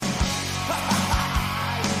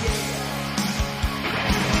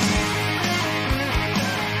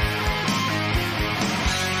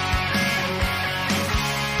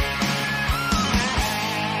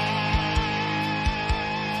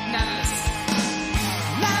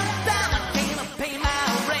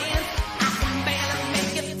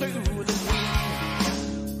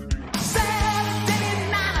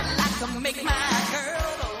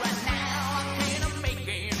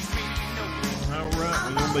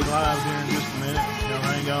be live here in just a minute. Y'all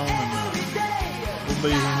hang on, and we'll be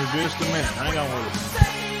here in just a minute. Hang on with us.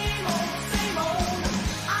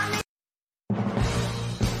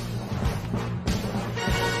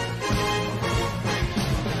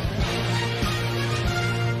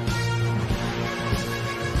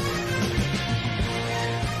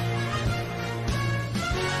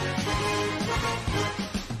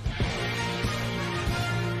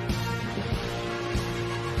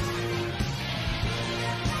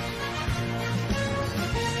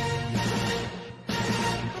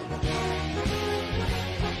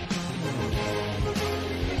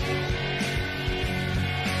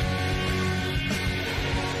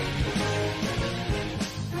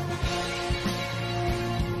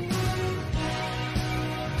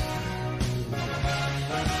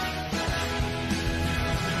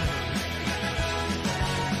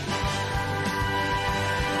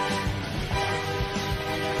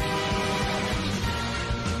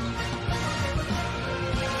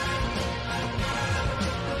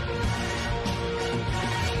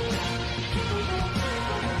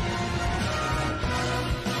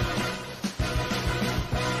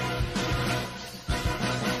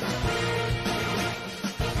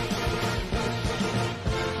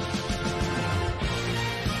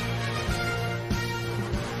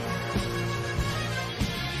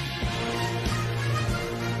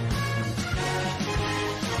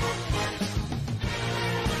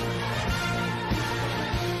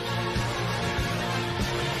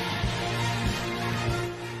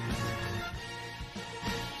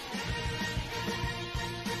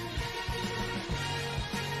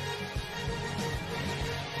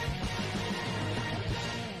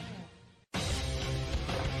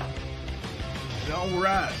 All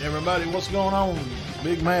right, everybody, what's going on?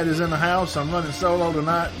 Big Matt is in the house. I'm running solo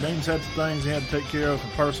tonight. Dean's had some things he had to take care of,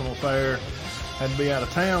 some personal affair. Had to be out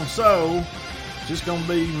of town, so just going to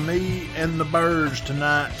be me and the birds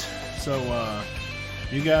tonight. So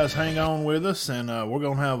you guys hang on with us, and we're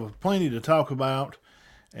going to have plenty to talk about.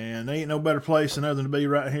 And there ain't no better place than other to be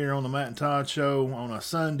right here on the Matt and Todd Show on a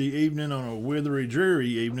Sunday evening, on a withery, dreary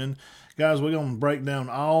evening. Guys, we're going to break down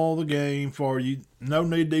all the game for you. No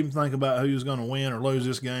need to even think about who's going to win or lose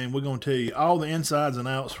this game. We're going to tell you all the insides and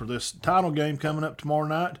outs for this title game coming up tomorrow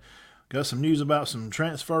night. Got some news about some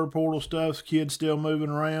transfer portal stuff, kids still moving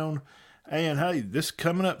around. And, hey, this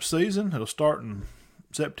coming up season, it'll start in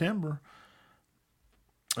September.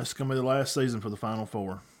 It's going to be the last season for the Final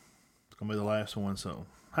Four. It's going to be the last one. So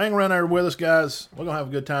hang around there with us, guys. We're going to have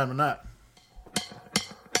a good time tonight.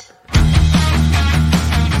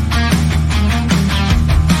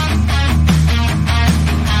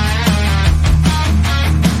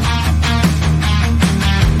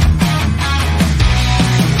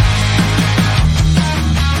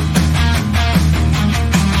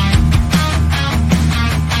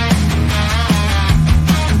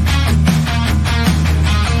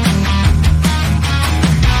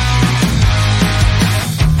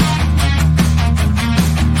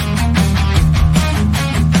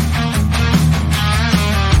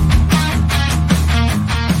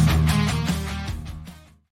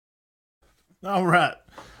 All right.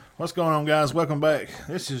 What's going on, guys? Welcome back.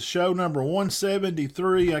 This is show number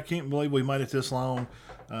 173. I can't believe we made it this long.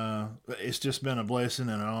 It's just been a blessing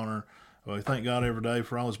and an honor. We thank God every day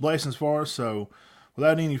for all his blessings for us. So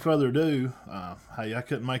without any further ado, hey, I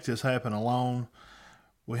couldn't make this happen alone.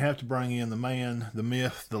 We have to bring in the man, the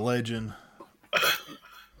myth, the legend.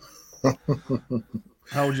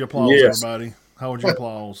 Hold your applause, yes. Everybody. Hold your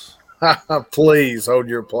applause. Please hold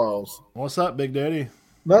your applause. What's up, Big Daddy?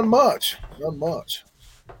 Not much. Not much.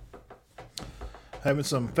 Having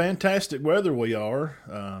some fantastic weather we are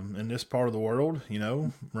in this part of the world, you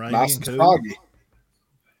know, rainy nice and cool. Foggy.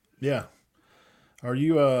 Yeah. Are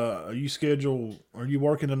you scheduled? Are you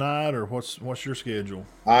working tonight, or what's your schedule?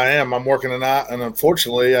 I am. I'm working tonight, and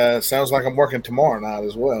unfortunately, it sounds like I'm working tomorrow night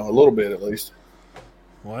as well, a little bit at least.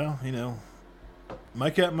 Well, you know,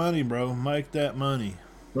 make that money, bro. Make that money.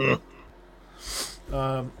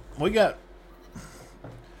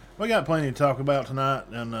 We got plenty to talk about tonight,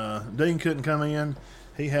 and Dean couldn't come in.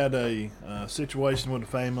 He had a situation with the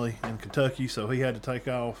family in Kentucky, so he had to take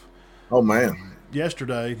off. Oh, man.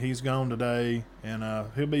 Yesterday. He's gone today, and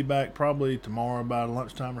he'll be back probably tomorrow about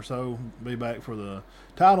lunchtime or so. Be back for the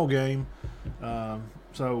title game.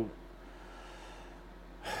 So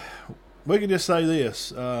we could just say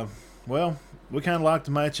this. Well, we kind of like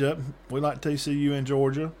the matchup. We like TCU and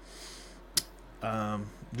Georgia.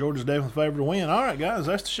 Georgia's definitely favored to win. All right, guys,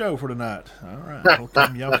 that's the show for tonight. All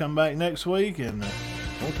right, y'all come back next week, and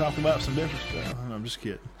we'll talk about some different stuff. I'm just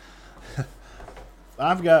kidding.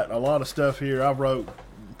 I've got a lot of stuff here. I wrote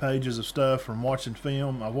pages of stuff from watching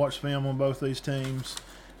film. I've watched film on both these teams,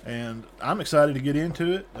 and I'm excited to get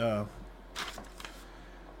into it.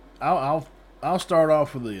 I'll start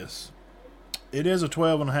off with this. It is a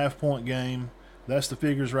 12.5 point game. That's the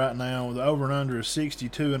figures right now. The over and under is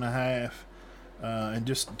 62.5. And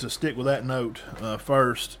just to stick with that note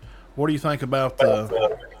first, what do you think about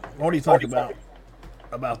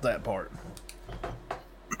about that part?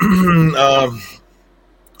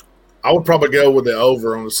 I would probably go with the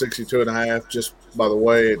over on the 62.5, just by the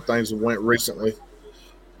way things went recently.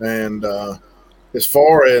 And as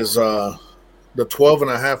far as the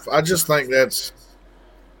 12.5, I just think that's.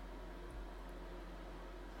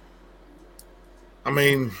 I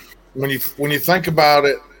mean, when you think about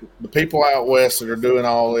it, the people out west that are doing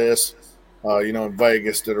all this, in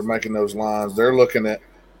Vegas that are making those lines, they're looking at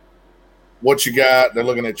what you got. They're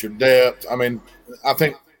looking at your depth. I mean, I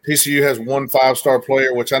think TCU has one 5-star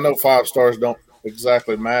player, which I know 5 stars don't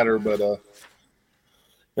exactly matter, but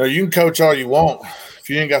you can coach all you want.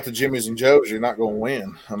 If you ain't got the Jimmies and Joes, you're not going to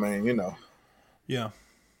win. I mean, Yeah.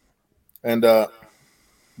 And the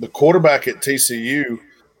quarterback at TCU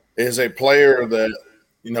is a player that,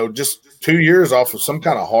 just 2 years off of some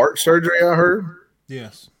kind of heart surgery, I heard.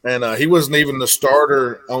 Yes. And he wasn't even the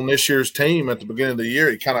starter on this year's team at the beginning of the year.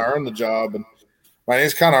 He kind of earned the job. And, man,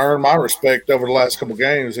 he's kind of earned my respect over the last couple of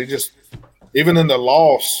games. He just – even in the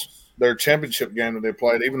loss, their championship game that they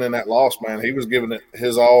played, even in that loss, man, he was giving it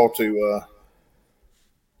his all to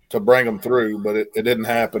bring them through. But it didn't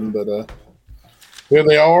happen. But here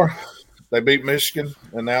they are. They beat Michigan,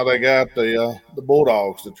 and now they got the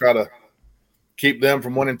Bulldogs to try to keep them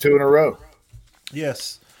from winning 2 in a row.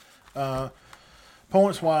 Yes.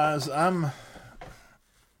 Points wise, I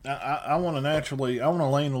want to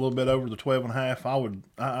lean a little bit over the 12.5.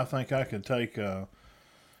 I think I could take.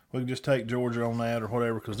 We can just take Georgia on that or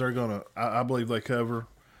whatever because they're gonna. I believe they cover,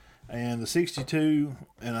 and the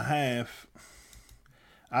 62.5.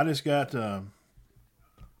 I just got.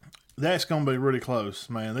 That's going to be really close,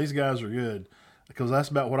 man. These guys are good because that's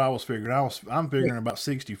about what I was figuring. I'm figuring about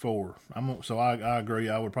 64. So I agree.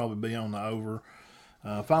 I would probably be on the over.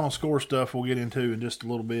 Final score stuff we'll get into in just a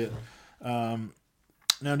little bit.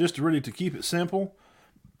 Now, just to keep it simple,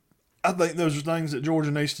 I think those are things that Georgia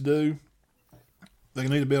needs to do. They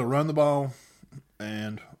need to be able to run the ball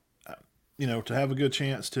and, to have a good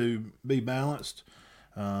chance to be balanced.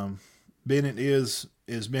 Bennett has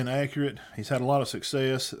been accurate. He's had a lot of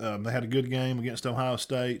success. They had a good game against Ohio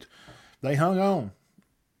State. They hung on.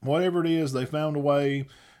 Whatever it is, they found a way.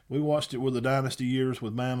 We watched it with the Dynasty years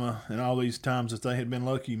with Bama and all these times that they had been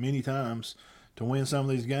lucky many times to win some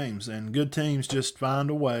of these games. And good teams just find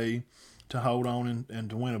a way to hold on and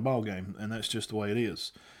to win a ball game, and that's just the way it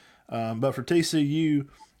is. But for TCU,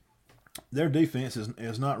 their defense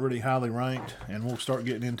is not really highly ranked, and we'll start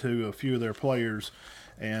getting into a few of their players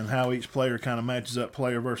and how each player kind of matches up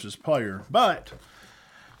player versus player. But,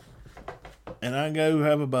 and I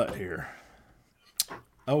have a but here.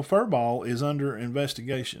 Furball is under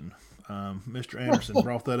investigation. Mr. Anderson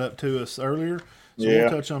brought that up to us earlier. So We'll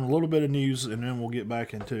touch on a little bit of news, and then we'll get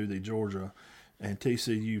back into the Georgia and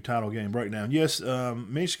TCU title game breakdown. Yes,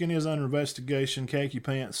 Michigan is under investigation. Khaki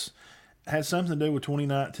Pants had something to do with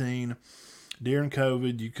 2019. During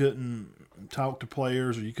COVID, you couldn't talk to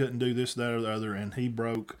players or you couldn't do this, that, or the other, and he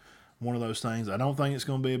broke one of those things. I don't think it's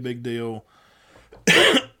going to be a big deal.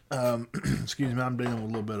 Excuse me, I'm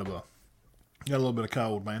dealing with got a little bit of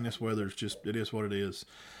cold, man. This weather it is what it is.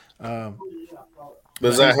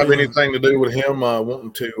 Does that have anything to do with him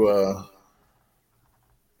wanting to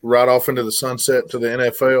ride off into the sunset to the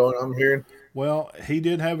NFL, I'm hearing? Well, he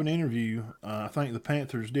did have an interview. I think the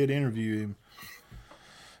Panthers did interview him.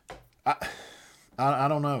 I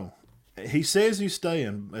don't know. He says he's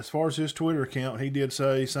staying. As far as his Twitter account, he did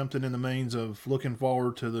say something in the means of looking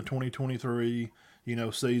forward to the 2023,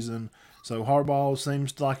 season. So Harbaugh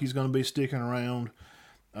seems like he's going to be sticking around.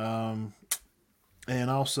 And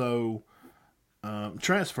also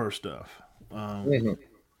transfer stuff.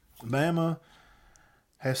 Bama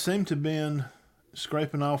has seemed to been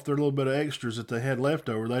scraping off their little bit of extras that they had left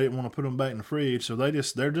over. They didn't want to put them back in the fridge, so they're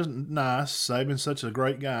just nice. Saban's such a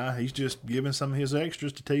great guy. He's just giving some of his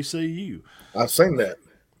extras to TCU. I've seen that.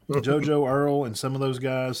 JoJo Earl and some of those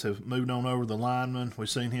guys have moved on over the linemen. We've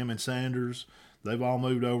seen him and Sanders. They've all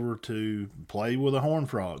moved over to play with the Horned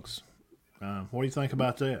Frogs. What do you think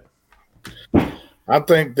about that? I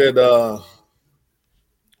think that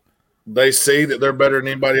they see that they're better than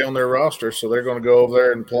anybody on their roster, so they're going to go over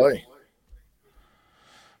there and play.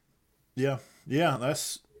 Yeah,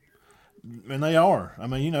 And they are. I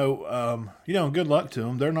mean, good luck to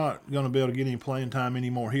them. They're not going to be able to get any playing time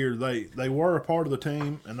anymore here. They were a part of the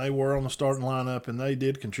team, and they were on the starting lineup, and they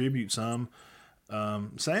did contribute some.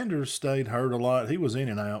 Sanders stayed hurt a lot. He was in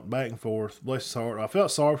and out, back and forth. Bless his heart. I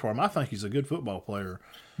felt sorry for him. I think he's a good football player.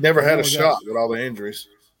 Never had a shot with all the injuries.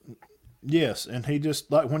 Yes, and he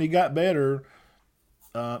just, like, when he got better,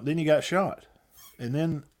 then he got shot. And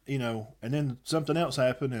then, and then something else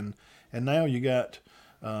happened, and now you got –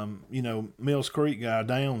 Mills Creek guy,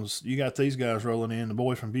 Downs, you got these guys rolling in, the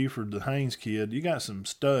boy from Buford, the Haynes kid. You got some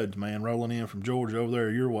studs, man, rolling in from Georgia over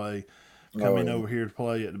there your way, coming over here to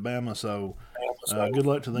play at Alabama. So good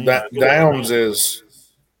luck to them. Downs is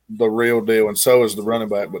the real deal, and so is the running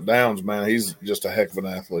back. But Downs, man, he's just a heck of an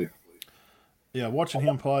athlete. Yeah, watching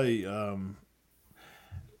him play,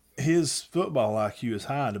 his football IQ is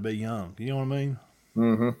high to be young. You know what I mean?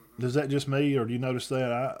 Mm-hmm. Is that just me, or do you notice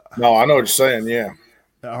that? No, I know what you're saying, yeah.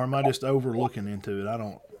 Or am I just overlooking into it? I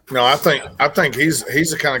don't. No, I think he's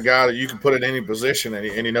the kind of guy that you can put in any position and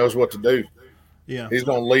he knows what to do. Yeah, he's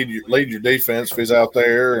going to lead your defense if he's out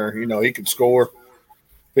there, or he could score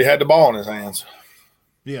if he had the ball in his hands.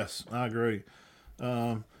 Yes, I agree.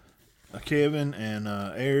 Kevin and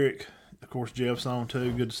Eric, of course, Jeff's on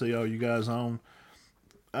too. Good to see all you guys on.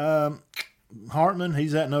 Hartman,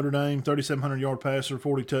 he's at Notre Dame, 3,700 yard passer,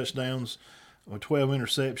 40 touchdowns. With 12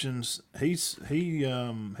 interceptions, he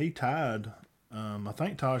tied, I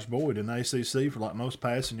think, Tosh Boyd in ACC for like most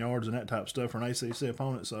passing yards and that type of stuff for an ACC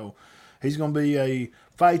opponent. So he's going to be a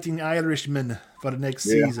fighting Irishman for the next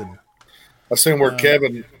season. I seen where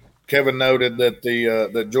Kevin noted that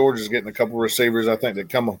that Georgia's getting a couple of receivers. I think they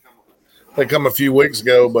come a few weeks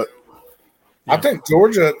ago, but I think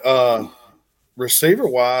Georgia receiver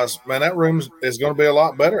wise, man, that room is going to be a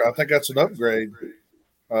lot better. I think that's an upgrade.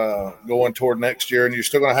 Going toward next year, and you're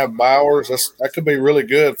still going to have Bowers. That could be really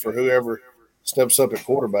good for whoever steps up at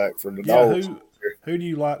quarterback for the Dogs. Who do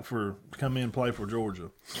you like to come in and play for Georgia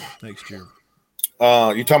next year?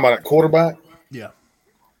 You talking about at quarterback? Yeah.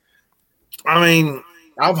 I mean,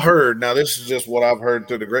 I've heard, now this is just what I've heard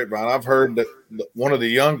through the grapevine. I've heard that one of the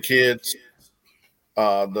young kids,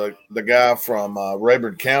 the guy from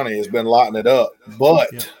Rayburn County, has been lighting it up.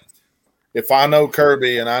 But if I know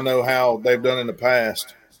Kirby and I know how they've done in the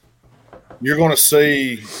past, you're going to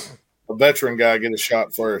see a veteran guy get a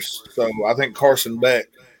shot first. So I think Carson Beck,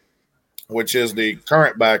 which is the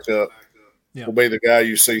current backup, will be the guy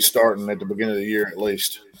you see starting at the beginning of the year at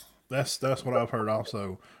least. That's what I've heard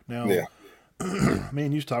also. Now, me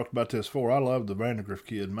and you talked about this before. I love the Vandergrift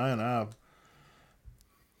kid. Man,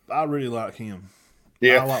 I really like him.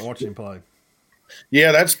 Yeah. I like watching him play.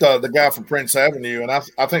 Yeah, that's the guy from Prince Avenue, and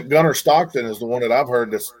I think Gunnar Stockton is the one that I've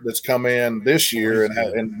heard that's come in this year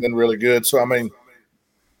and been really good. So I mean,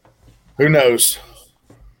 who knows?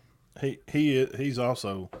 He's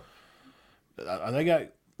also they got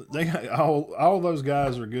all those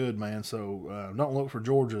guys are good, man. So don't look for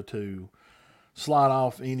Georgia to slide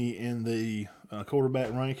off any in the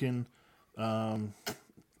quarterback ranking. As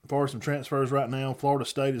far as some transfers right now, Florida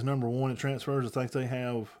State is number 1 in transfers. I think they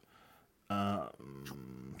have.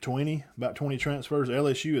 20 transfers.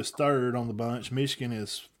 LSU is 3rd on the bunch. Michigan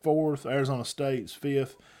is 4th. Arizona State's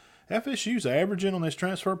 5th. FSU's averaging on this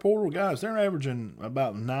transfer portal, guys. They're averaging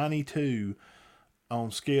about 92 on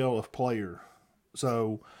scale of player.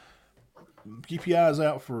 So keep your eyes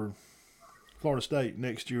out for Florida State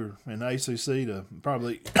next year in the ACC to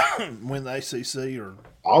probably win the ACC or.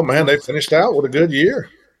 Oh man, they finished out with a good year.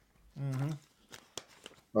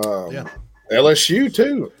 LSU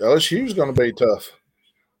too. LSU's going to be tough.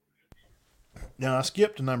 Now, I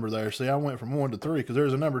skipped a number there. See, I went from 1 to 3 because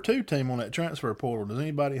there's a number 2 team on that transfer portal. Does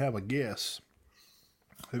anybody have a guess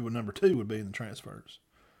who number 2 would be in the transfers?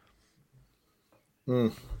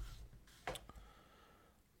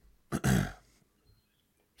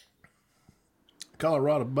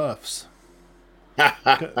 Colorado Buffs.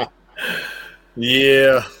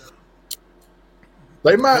 Yeah.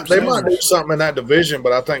 They might do something in that division,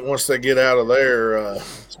 but I think once they get out of there,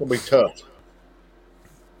 it's going to be tough.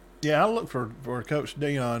 Yeah, I look for Coach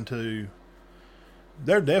Dion to –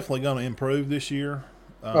 they're definitely going to improve this year.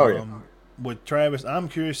 With Travis, I'm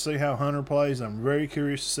curious to see how Hunter plays. I'm very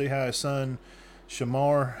curious to see how his son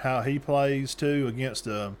Shamar, how he plays too against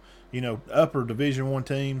upper Division I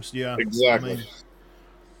teams. Yeah, exactly.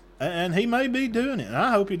 And he may be doing it. And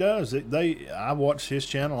I hope he does. I watch his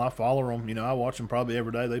channel. I follow him. I watch them probably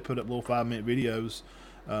every day. They put up little 5-minute videos.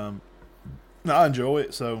 I enjoy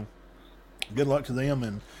it. So good luck to them.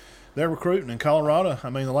 And they're recruiting in Colorado. I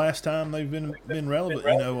mean, the last time they've been relevant,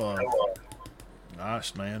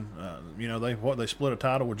 Nice, man. They split a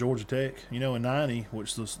title with Georgia Tech, in '90,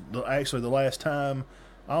 which was actually the last time.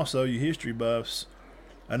 Also, you history buffs,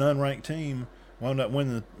 an unranked team wound up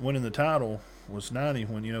winning the title was '90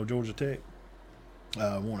 when Georgia Tech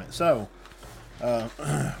won it. So,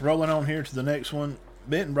 rolling on here to the next one,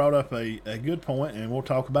 Benton brought up a good point, and we'll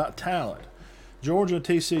talk about talent. Georgia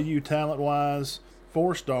TCU talent wise,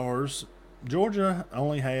 4 stars. Georgia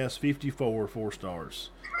only has 54 4-stars.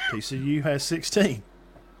 TCU has 16.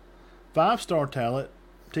 5-star talent,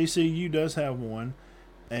 TCU does have 1.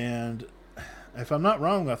 And if I'm not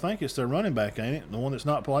wrong, I think it's their running back, ain't it? The one that's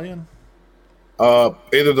not playing?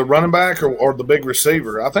 Either the running back or the big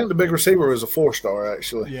receiver. I think the big receiver was a 4-star,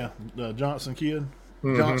 actually. Yeah, the Johnson kid.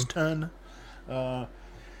 Mm-hmm. Johnston.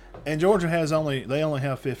 And Georgia they only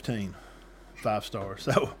have 15 5-stars.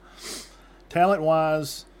 So,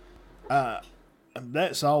 talent-wise,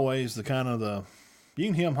 that's always the kind of you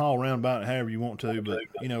can hem haul around about it however you want to, but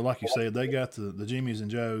like you said, they got the Jimmies and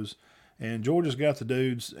Joes, and Georgia's got the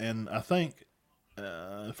dudes. And I think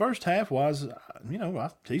first half wise,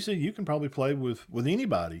 TCU can probably play with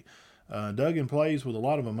anybody. Duggan plays with a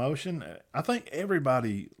lot of emotion. I think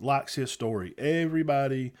everybody likes his story.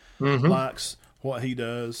 Everybody likes what he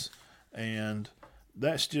does, and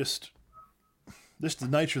that's just the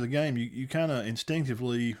nature of the game. You kind of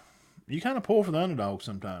instinctively. You kind of pull for the underdog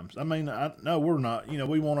sometimes. I mean, I know we're not.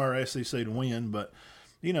 We want our SEC to win, but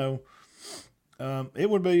it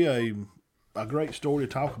would be a great story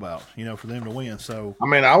to talk about. For them to win. So I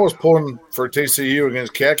mean, I was pulling for TCU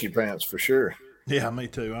against khaki pants for sure. Yeah, me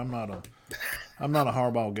too. I'm not a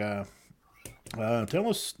hardball guy. Tell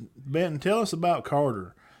us about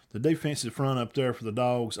Carter, the defensive front up there for the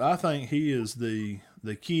Dogs. I think he is the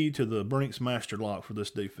key to the Brinks master lock for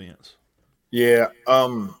this defense. Yeah.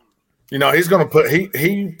 He's going to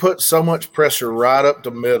he put so much pressure right up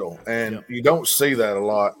the middle, and you don't see that a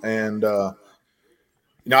lot. And, I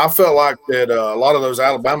felt like that a lot of those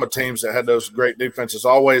Alabama teams that had those great defenses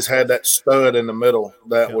always had that stud in the middle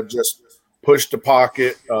that would just push the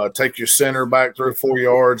pocket, take your center back 3 or 4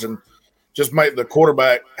 yards, and just make the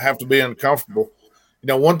quarterback have to be uncomfortable.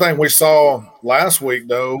 One thing we saw last week,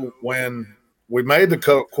 though, when we made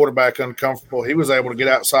the quarterback uncomfortable, he was able to get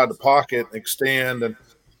outside the pocket, extend,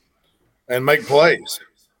 and make plays.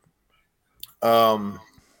 I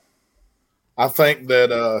think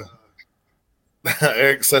that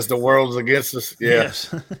Eric says the world's against us. Yeah.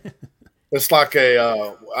 Yes. It's like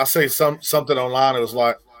I see something online. It was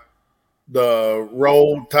like the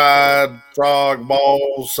Roll Tide, Frog,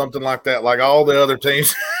 Balls, something like that. Like all the other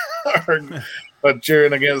teams are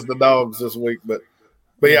cheering against the Dogs this week. But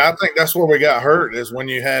yeah, I think that's where we got hurt is when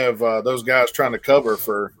you have those guys trying to cover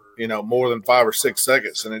for more than 5 or 6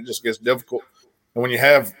 seconds, and it just gets difficult. And when you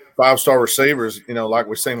have 5-star receivers, like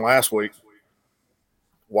we seen last week,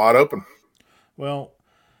 wide open. Well,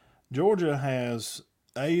 Georgia has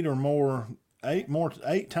 8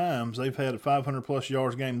 times they've had a 500-plus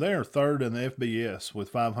yards game. They're third in the FBS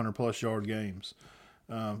with 500-plus yard games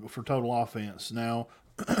for total offense. Now,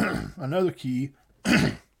 another key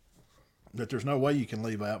that there's no way you can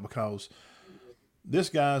leave out because this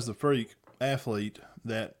guy's the freak athlete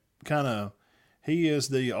that he is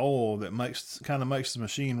the oil that makes the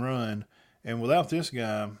machine run. And without this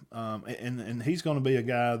guy, and he's going to be a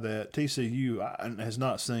guy that TCU has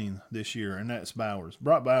not seen this year, and that's Bowers.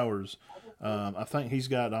 Brock Bowers, I think he's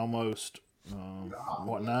got almost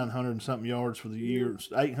 900 and something yards for the year,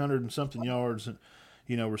 800 and something yards,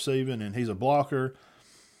 receiving, and he's a blocker.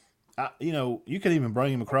 You can even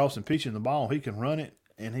bring him across and pitch him the ball. He can run it,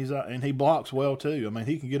 and he blocks well too. I mean,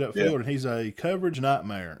 he can get upfield, and he's a coverage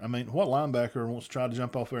nightmare. I mean, what linebacker wants to try to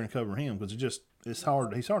jump off there and cover him? Because it's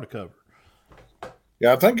hard. He's hard to cover.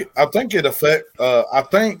 Yeah, I think it affect. I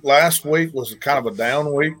think last week was kind of a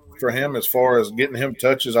down week for him as far as getting him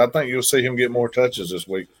touches. I think you'll see him get more touches this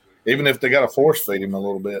week, even if they got to force feed him a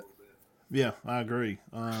little bit. Yeah, I agree.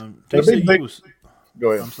 TCU was.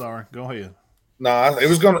 Go ahead. I'm sorry. Go ahead. No,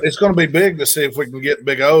 it's gonna be big to see if we can get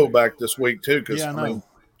Big O back this week too. Because I mean,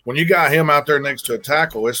 when you got him out there next to a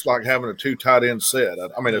tackle, it's like having a 2 tight end set.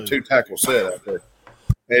 I mean, a 2 tackle set out there.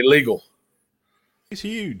 Illegal. He's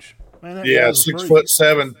huge. Man,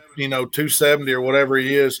 6'7", 270 or whatever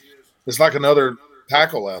he is. It's like another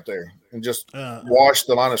tackle out there, and just wash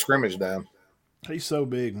the line of scrimmage down. He's so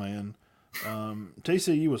big, man.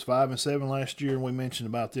 TCU was 5-7 last year, and we mentioned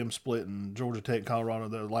about them splitting Georgia Tech, Colorado.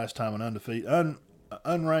 The last time an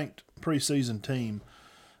unranked preseason team.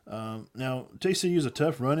 Now TCU is a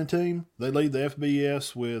tough running team. They lead the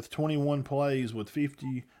FBS with 21 plays with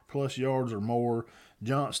 50 plus yards or more.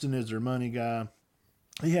 Johnston is their money guy.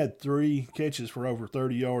 He had 3 catches for over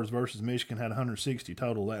 30 yards versus Michigan had 160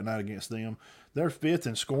 total that night against them. They're 5th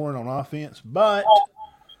in scoring on offense, but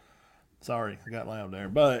sorry, I got loud there.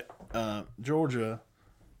 But Georgia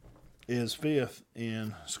is 5th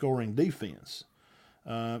in scoring defense.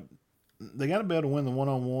 They got to be able to win the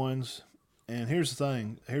one-on-ones. And here's the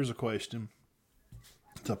thing. Here's a question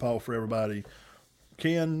to poll for everybody.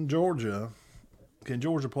 Can Georgia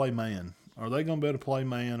play man? Are they going to be able to play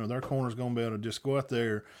man? Or their corners going to be able to just go out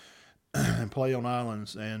there and play on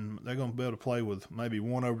islands? And they're going to be able to play with maybe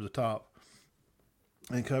one over the top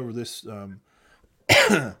and cover this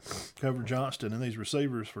cover Johnston and these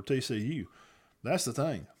receivers for TCU. That's the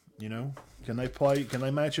thing. You know, can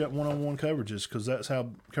they match up one-on-one coverages? Because that's how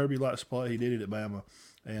Kirby likes to play. He did it at Bama,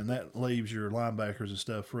 and that leaves your linebackers and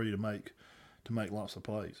stuff free to make lots of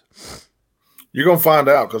plays. You're going to find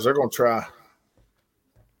out because they're going to try.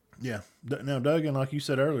 Yeah. Now, Duggan, like you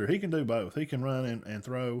said earlier, he can do both. He can run and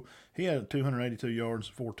throw. He had 282 yards,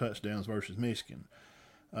 4 touchdowns versus Michigan.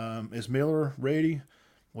 Is Miller ready?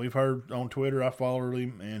 We've heard on Twitter, I followed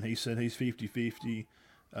him, and he said he's 50-50.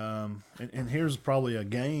 And here's probably a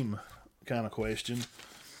game kind of question.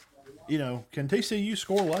 You know, can TCU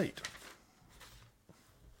score late?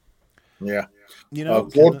 Yeah. You know,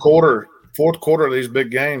 fourth quarter of these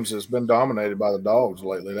big games has been dominated by the Dogs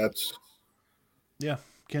lately. Yeah.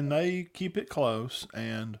 Can they keep it close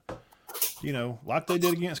and, you know, like they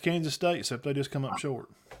did against Kansas State, except they just come up short?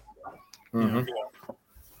 Mm-hmm. You know,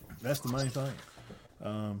 that's the main thing.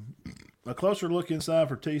 A closer look inside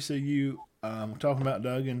for TCU. We're talking about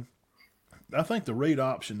Duggan. I think the read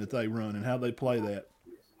option that they run and how they play that,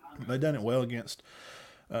 they done it well against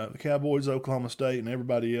the Cowboys, Oklahoma State, and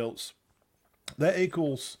everybody else. That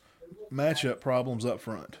equals matchup problems up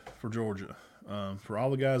front for Georgia, for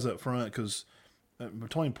all the guys up front, because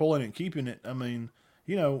between pulling it and keeping it, I mean,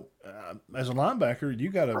 you know, as a linebacker,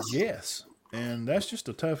 you got to guess. And that's just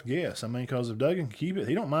a tough guess. I mean, because if Duggan can keep it,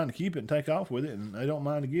 he don't mind to keep it and take off with it, and they don't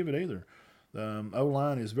mind to give it either. The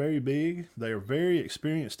O-line is very big. They are very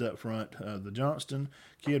experienced up front. The Johnston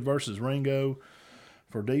kid versus Ringo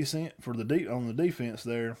on the defense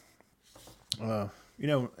there. You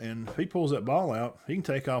know, and if he pulls that ball out, he can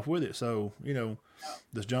take off with it. So, you know,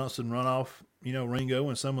 does Johnston run off, you know, Ringo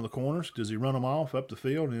in some of the corners? Does he run them off up the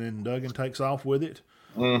field, and then Duggan takes off with it?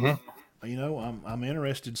 Mm-hmm. You know, I'm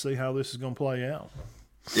interested to see how this is going to play out.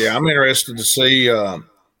 Yeah, I'm interested to see.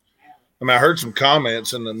 I heard some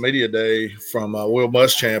comments in the media day from Will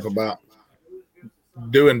Muschamp about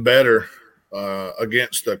doing better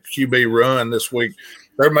against the QB run this week.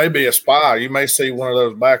 There may be a spy. You may see one of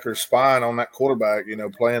those backers spying on that quarterback, you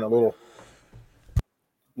know, playing a little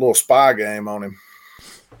spy game on him.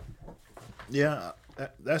 Yeah,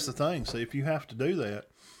 that's the thing. See, if you have to do that,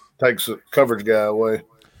 takes the coverage guy away.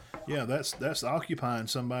 Yeah, that's occupying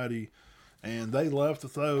somebody, and they love to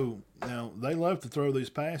throw. Now they love to throw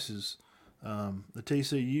these passes. The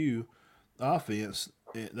TCU offense,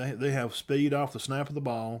 they have speed off the snap of the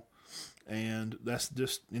ball, and that's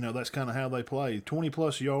just, you know, that's kind of how they play.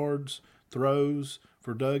 20-plus yards throws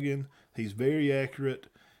for Duggan. He's very accurate,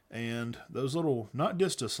 and those little, not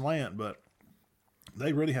just a slant, but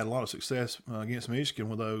they really had a lot of success against Michigan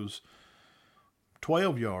with those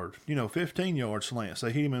 12-yard, 15-yard slants.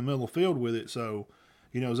 They hit him in the middle of the field with it. So,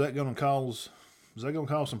 is that going to cause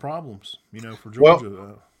some problems, for Georgia?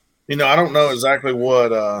 Well, I don't know exactly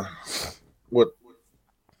what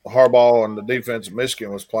Harbaugh and the defense of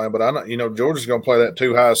Michigan was playing, but I know, Georgia's going to play that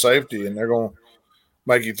too high safety, and they're going to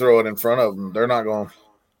make you throw it in front of them. They're not going to.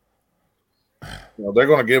 They're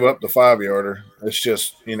going to give up the 5-yarder. It's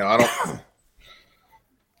just, I don't.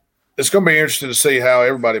 It's going to be interesting to see how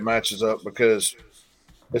everybody matches up because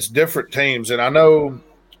it's different teams, and I know,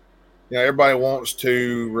 everybody wants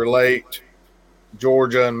to relate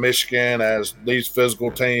Georgia and Michigan as these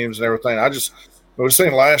physical teams and everything. We were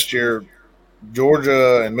saying last year,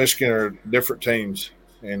 Georgia and Michigan are different teams.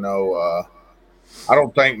 I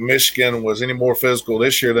don't think Michigan was any more physical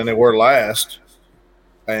this year than they were last,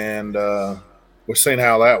 and we're seeing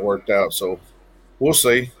how that worked out. So we'll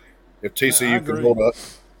see if TCU can hold up.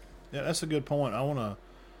 Yeah, that's a good point.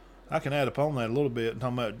 I can add upon that a little bit.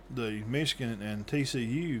 Talking about the Michigan and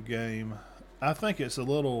TCU game, I think it's a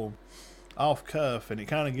little off cuff, and it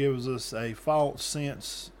kind of gives us a false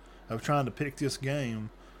sense of trying to pick this game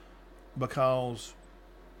because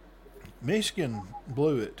Michigan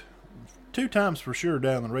blew it 2 times for sure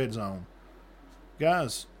down the red zone.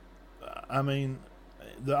 Guys, I mean,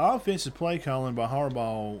 the offensive play calling by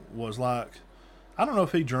Harbaugh was like, I don't know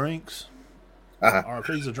if he drinks or if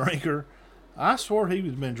he's a drinker. I swore he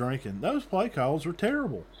was been drinking. Those play calls were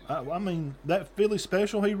terrible. I mean, that Philly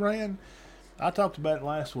special he ran, I talked about it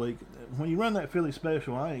last week. When you run that Philly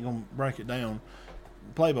special, I ain't gonna break it down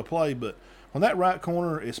play by play, but when that right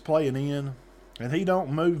corner is playing in, and he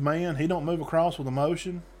don't move man, he don't move across with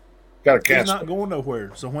emotion, Got to he's catch not it. going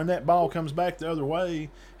nowhere. So when that ball comes back the other way,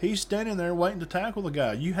 he's standing there waiting to tackle the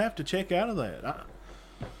guy. You have to check out of that.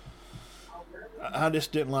 I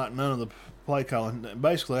just didn't like none of the play calling.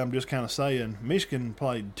 Basically, I'm just kind of saying Michigan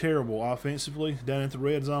played terrible offensively down at the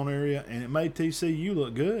red zone area, and it made TCU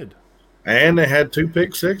look good. And they had 2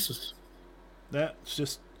 pick sixes. That's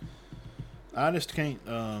just, I just can't.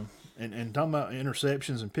 And talking about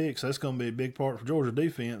interceptions and picks, that's going to be a big part for Georgia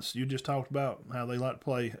defense. You just talked about how they like to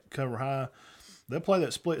play cover high. They play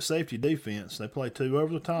that split safety defense. They play 2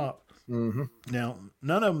 over the top. Mm-hmm. Now,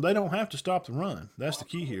 none of them, they don't have to stop the run. That's the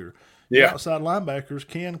key here. Yeah. Your outside linebackers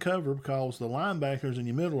can cover because the linebackers in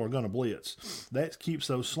your middle are going to blitz. That keeps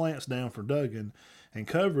those slants down for Duggan, and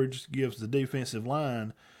coverage gives the defensive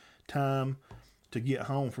line time to get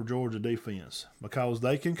home for Georgia defense because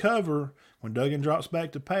they can cover when Duggan drops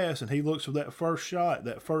back to pass and he looks for that first shot,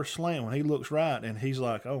 that first slant, when he looks right and he's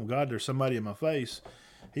like, oh, God, there's somebody in my face.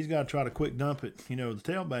 He's got to try to quick dump it, the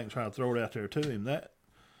tailback and try to throw it out there to him.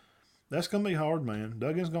 That's going to be hard, man.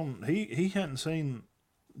 Duggan's going to – he hadn't seen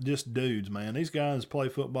just dudes, man. These guys play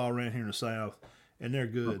football around here in the South, and they're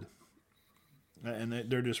good. And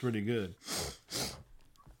they're just really good.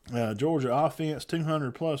 Georgia offense,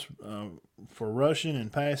 200-plus for rushing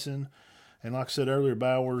and passing. And like I said earlier,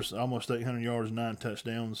 Bowers, almost 800 yards, 9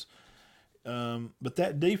 touchdowns. But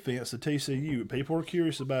that defense, the TCU, people are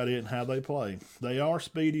curious about it and how they play. They are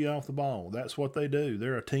speedy off the ball. That's what they do.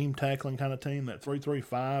 They're a team tackling kind of team, that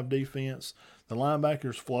 3-3-5 defense. The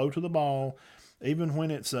linebackers flow to the ball, even when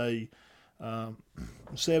it's a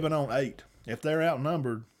 7-on-8. If they're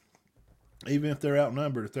outnumbered,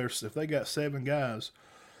 if they got 7 guys,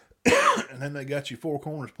 and then they got you 4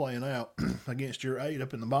 corners playing out against your 8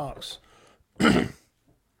 up in the box,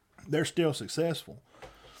 they're still successful.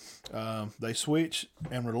 They switch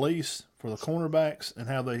and release for the cornerbacks and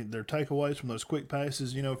how their takeaways from those quick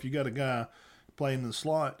passes. If you got a guy playing in the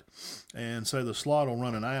slot and say the slot will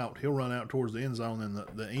run an out, he'll run out towards the end zone and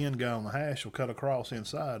the end guy on the hash will cut across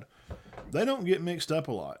inside. They don't get mixed up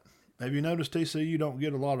a lot. Have you noticed TCU don't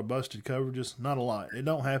get a lot of busted coverages? Not a lot. It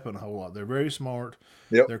don't happen a whole lot. They're very smart.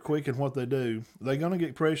 Yep. They're quick in what they do. They're going to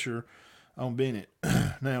get pressure on Bennett.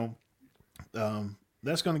 Now,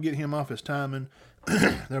 that's going to get him off his timing.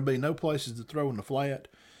 There'll be no places to throw in the flat,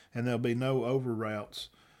 and there'll be no over routes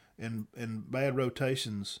and bad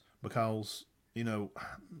rotations because,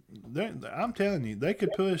 I'm telling you, they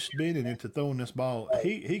could push Bennett into throwing this ball.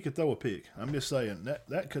 He could throw a pick. I'm just saying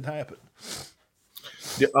that could happen.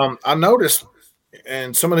 I noticed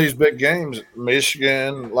in some of these big games,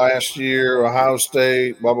 Michigan last year, Ohio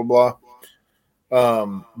State, blah, blah,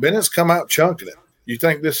 blah, Bennett's come out chunking it. You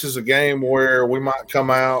think this is a game where we might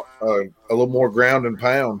come out a little more ground and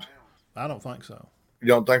pound? I don't think so. You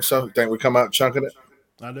don't think so? You think we come out chunking it?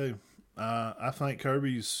 I do. I think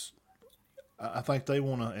Kirby's – I think they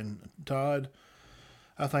want to – and Todd,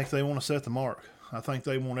 I think they want to set the mark. I think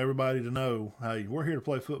they want everybody to know, hey, we're here to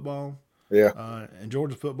play football. Yeah. In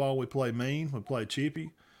Georgia football, we play mean, we play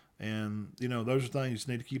chippy, and those are things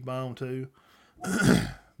you need to keep on too.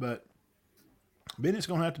 But Bennett's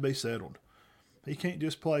going to have to be settled. He can't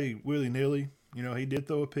just play willy nilly. He did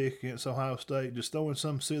throw a pick against Ohio State, just throwing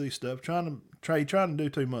some silly stuff, trying to do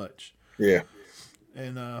too much. Yeah.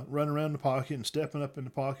 And run around the pocket and stepping up in the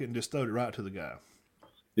pocket and just throwed it right to the guy.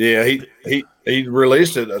 Yeah, he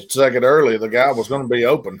released it a second early. The guy was going to be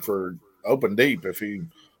open deep if he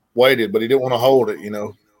waited, but he didn't want to hold it,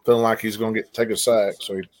 feeling like he's going to take a sack.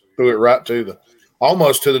 So he threw it right to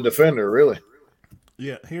almost to the defender, really.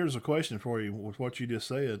 Yeah, here's a question for you with what you just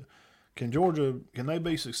said. Can they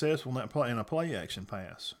be successful in a play action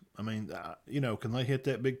pass? I mean, can they hit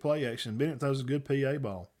that big play action? Bennett throws a good PA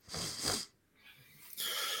ball.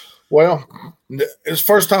 Well, it's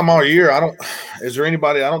first time all year. I don't think there's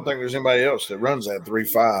anybody else that runs that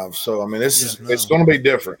 3-5. So, I mean, it's going to be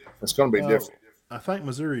different. It's going to be different. I think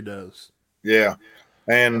Missouri does. Yeah.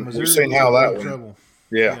 And we've seen how that went. Trouble.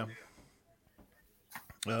 Yeah.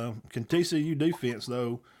 Can TCU defense,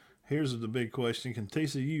 though, here's the big question. Can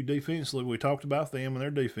TCU defensively, we talked about them and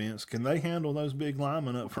their defense, can they handle those big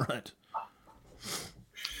linemen up front?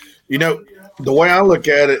 The way I look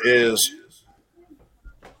at it is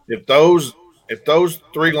if those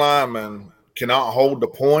 3 linemen cannot hold the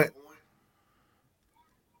point,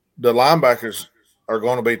 the linebackers are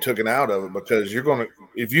going to be taken out of it because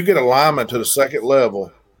if you get a lineman to the second level,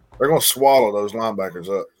 they're going to swallow those linebackers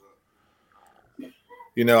up.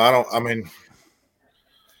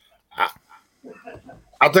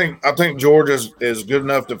 I think Georgia is good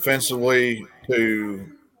enough defensively to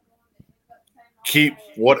keep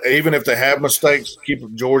what even if they have mistakes, keep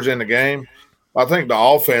Georgia in the game. I think the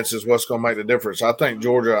offense is what's going to make the difference. I think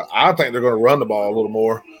Georgia. I think they're going to run the ball a little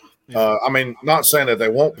more. Yeah. I mean, not saying that they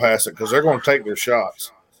won't pass it because they're going to take their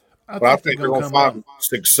shots, I but I think they're think they're going to going to come out. find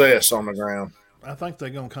success on the ground. I think they're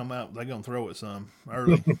going to come out. They're going to throw it some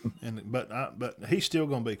early, but he's still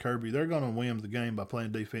going to be Kirby. They're going to win the game by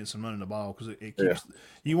playing defense and running the ball because it keeps. Yeah.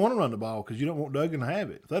 You want to run the ball because you don't want Duggan to have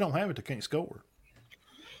it. If they don't have it, they can't score.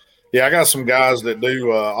 Yeah, I got some guys that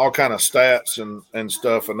do all kind of stats and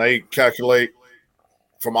stuff, and they calculate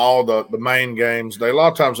from all the main games. They a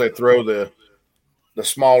lot of times they throw the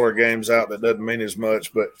smaller games out that doesn't mean as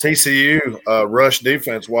much. But TCU rush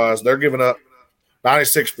defense wise, they're giving up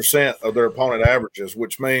 96% of their opponent averages,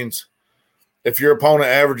 which means if your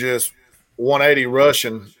opponent averages 180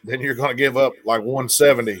 rushing, then you're going to give up like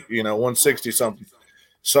 170, 160 something.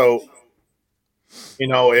 So,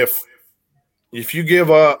 if you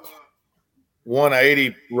give up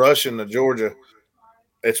 180 rushing to Georgia,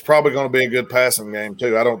 it's probably going to be a good passing game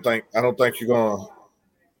too. I don't think you're going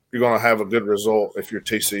to have a good result if you're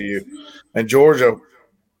TCU. And Georgia,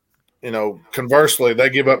 conversely,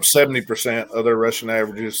 they give up 70% of their rushing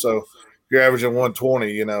averages. So you're averaging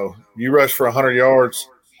 120. You rush for 100 yards.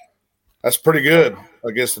 That's pretty good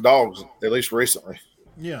against the Dogs, at least recently.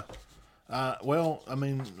 Yeah. Well, I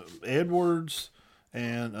mean, Edwards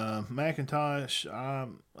and McIntosh.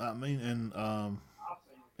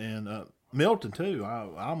 And Milton too. I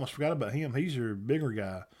almost forgot about him. He's your bigger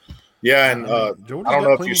guy. Yeah, and Georgia's I don't got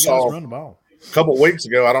know if plenty you of guys saw to run the ball. a couple of weeks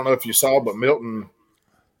ago. I don't know if you saw, but Milton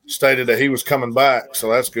stated that he was coming back, so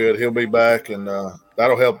that's good. He'll be back, and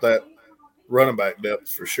that'll help that running back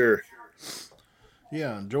depth for sure.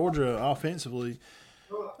 Yeah, Georgia offensively,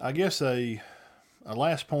 I guess a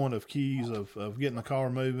last point of keys of getting the car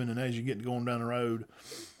moving, and as you get going down the road,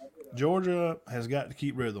 Georgia has got to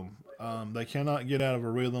keep rhythm. They cannot get out of a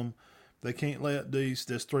rhythm. They can't let this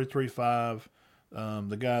 3-3-5.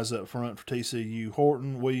 The guys up front for TCU,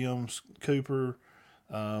 Horton, Williams, Cooper,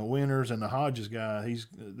 Winters, and the Hodges guy.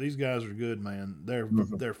 These guys are good, man.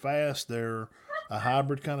 They're fast. They're a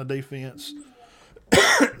hybrid kind of defense.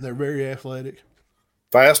 They're very athletic,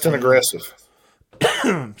 fast and aggressive.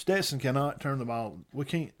 Stetson cannot turn the ball. We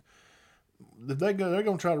can't. If they're going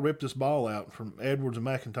to try to rip this ball out from Edwards and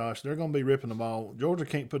McIntosh. They're going to be ripping the ball. Georgia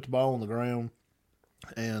can't put the ball on the ground,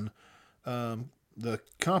 and the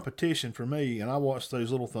competition for me, and I watched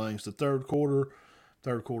those little things. The third quarter,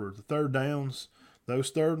 the third downs,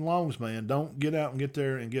 those third and longs, man. Don't get out and get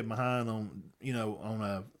there and get behind on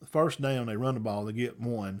a first down. They run the ball, they get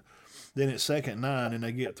one. Then it's 2nd and 9, and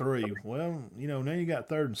they get 3. Well, now you got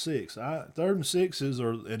 3rd and 6. 3rd and 6s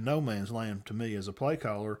are in no man's land to me as a play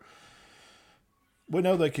caller. We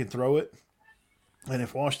know they can throw it. And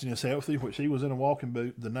if Washington is healthy, which he was in a walking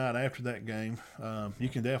boot the night after that game, you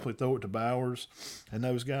can definitely throw it to Bowers and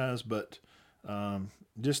those guys. But one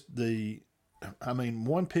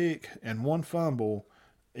pick and one fumble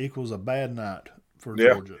equals a bad night for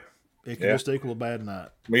Georgia. It can just equal a bad night.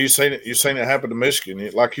 I mean, you've seen it happen to Michigan.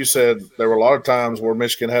 Like you said, there were a lot of times where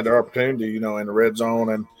Michigan had their opportunity, in the red zone,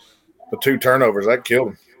 and the 2 turnovers that killed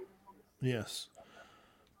them. Yes.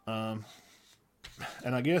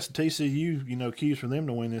 And I guess TCU, keys for them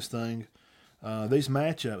to win this thing. These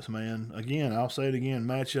matchups, man. Again, I'll say it again.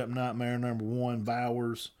 Matchup nightmare number 1,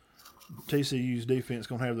 Bowers. TCU's defense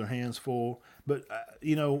going to have their hands full. But,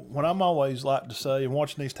 what I'm always like to say, and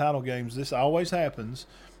watching these title games, this always happens.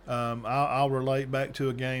 I'll relate back to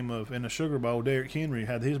a game in the Sugar Bowl. Derrick Henry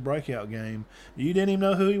had his breakout game. You didn't even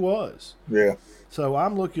know who he was. Yeah. So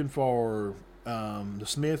I'm looking for the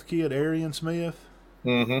Smith kid, Arian Smith.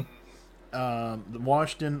 Mm-hmm.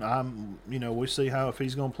 Washington, we see how if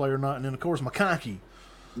he's going to play or not. And then, of course, McConkey.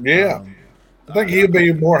 Yeah. I think he'll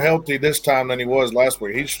be more healthy this time than he was last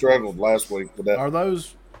week. He struggled last week with that. Are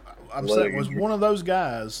those – I'm saying, was one of those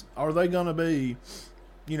guys, are they going to be,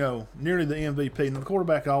 nearly the MVP? And the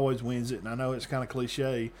quarterback always wins it, and I know it's kind of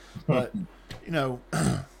cliche. But,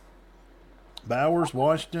 Bowers,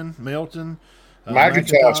 Washington, Milton –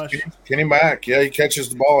 McIntosh, Kenny Mack, he catches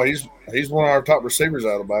the ball. He's one of our top receivers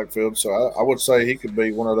out of the backfield, so I would say he could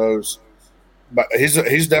be one of those. But he's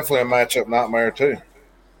definitely a matchup nightmare too.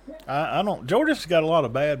 I don't. Georgia's got a lot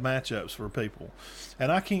of bad matchups for people,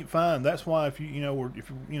 and I can't find. That's why if you're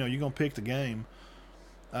gonna pick the game,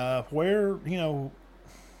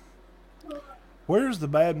 where's the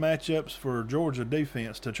bad matchups for Georgia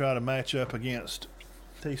defense to try to match up against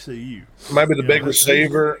TCU? Maybe the big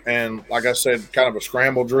receiver and, like I said, kind of a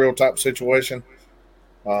scramble drill type situation.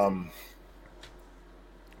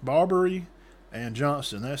 Barbary and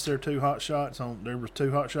Johnston. That's their two hot shots. There were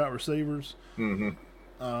two hot shot receivers.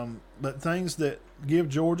 Mm-hmm. But things that give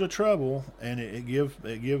Georgia trouble, and it give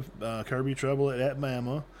Kirby trouble at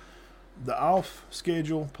Bama. The off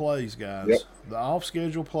schedule plays, guys. Yep. The off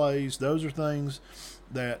schedule plays. Those are things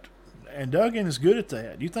that, and Duggan is good at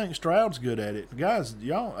that. You think Stroud's good at it, guys?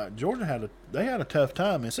 Georgia had a tough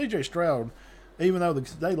time, and C.J. Stroud, even though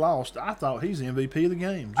they lost, I thought he's the MVP of the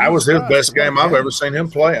game. That was his best game I've ever seen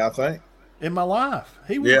him play, I think. In my life,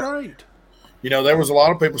 he was great. There was a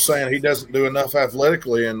lot of people saying he doesn't do enough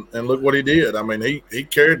athletically, and look what he did. I mean, he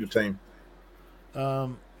carried the team.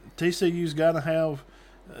 TCU's got to have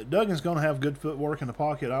Duggan's going to have good footwork in the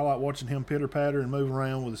pocket. I like watching him pitter-patter and move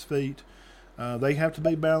around with his feet. They have to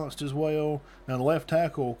be balanced as well. Now, the left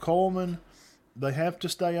tackle, Coleman, they have to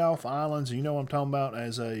stay off islands. You know what I'm talking about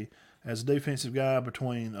as a defensive guy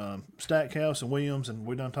between Stackhouse and Williams, and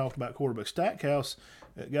we done talked about quarterback. Stackhouse,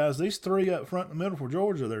 guys, these three up front in the middle for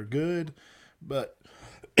Georgia, they're good. But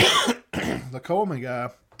the Coleman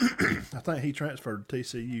guy, I think he transferred to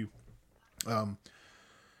TCU.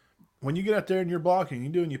 When you get out there and you're blocking,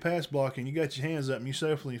 you're doing your pass blocking, you got your hands up and you're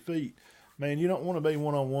safe on your feet, man, you don't want to be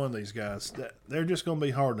one-on-one these guys. They're just going to be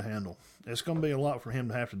hard to handle. It's going to be a lot for him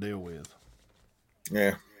to have to deal with.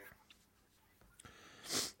 Yeah.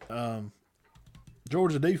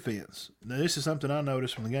 Georgia defense. Now, this is something I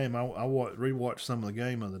noticed from the game. I rewatched some of the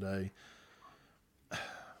game of the day.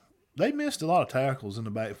 They missed a lot of tackles in the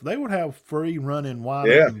back. They would have free running wide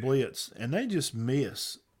open blitz, and they just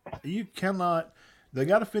miss. You cannot – they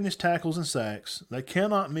got to finish tackles and sacks. They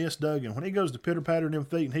cannot miss Duggan. When he goes to pitter-patter them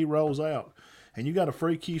feet and he rolls out, and you got a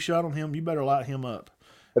free key shot on him, you better light him up.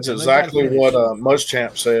 That's exactly what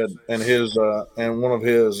Muschamp said in his in one of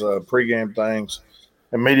his pregame things.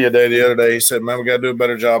 In media day the other day, he said, "Man, we got to do a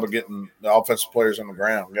better job of getting the offensive players on the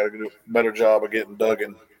ground. We got to do a better job of getting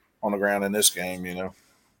Duggan on the ground in this game."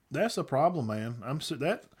 That's a problem, man.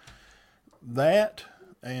 That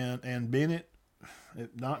and Bennett.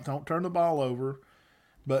 Don't turn the ball over.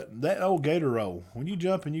 But that old gator roll, when you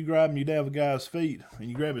jump and you grab him, you down the guy's feet, and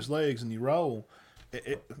you grab his legs and you roll,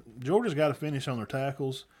 Georgia's got to finish on their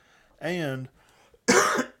tackles. And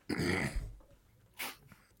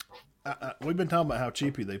we've been talking about how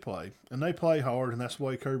cheapy they play. And they play hard, and that's the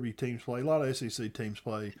way Kirby teams play. A lot of SEC teams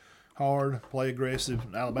play hard, play aggressive.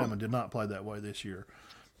 Alabama did not play that way this year.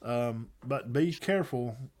 But be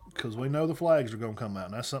careful, because we know the flags are going to come out,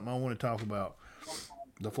 and that's something I want to talk about.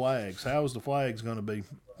 The flags. How is the flags going to be,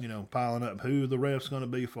 piling up? Who the refs going to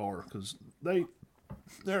be for? Because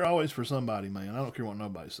they're always for somebody, man. I don't care what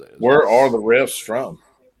nobody says. Where are the refs from?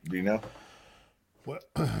 Do you know? Well,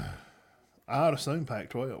 I'd assume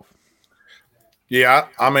Pac-12. Yeah,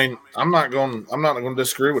 I mean, I'm not going to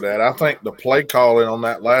disagree with that. I think the play calling on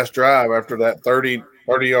that last drive after that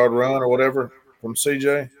 30-yard run or whatever from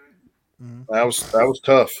CJ, that was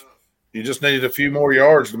tough. You just needed a few more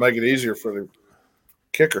yards to make it easier for the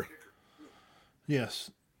kicker.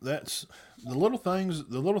 Yes, that's the little things.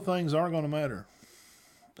 The little things aren't going to matter.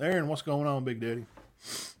 Aaron, what's going on, Big Daddy?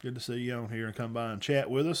 Good to see you on here and come by and chat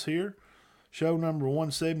with us here. Show number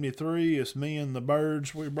 173. It's me and the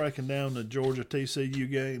Birds. We're breaking down the Georgia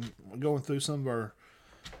TCU game. We're going through some of our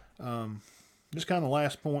just kind of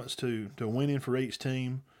last points to winning for each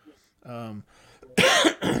team. And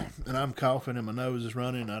I'm coughing and my nose is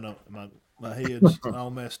running. My head's all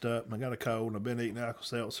messed up. And I got a cold and I've been eating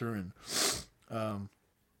Alka-Seltzer and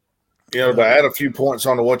to add a few points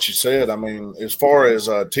on to what you said, I mean, as far as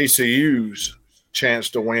TCU's chance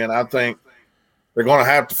to win, I think they're going to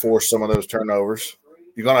have to force some of those turnovers.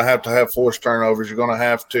 You're going to have forced turnovers. You're going to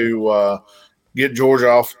have to get Georgia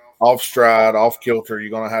off stride, off kilter. You're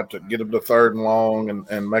going to have to get them to third and long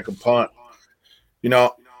and make a punt.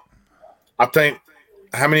 I think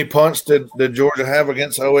how many punts did Georgia have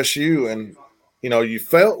against OSU? And, you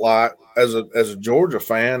felt like as a Georgia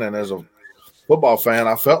fan and as a football fan,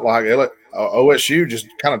 I felt like OSU just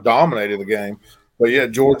kind of dominated the game. But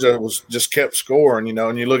yet Georgia was just kept scoring,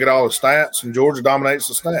 and you look at all the stats and Georgia dominates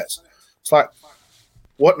the stats. It's like,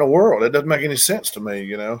 what in the world? It doesn't make any sense to me,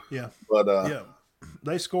 Yeah. But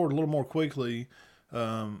they scored a little more quickly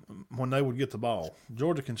when they would get the ball.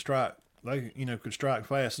 Georgia can strike. They, could strike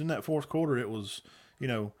fast. In that fourth quarter, it was,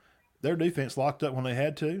 their defense locked up when they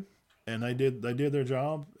had to, and they did their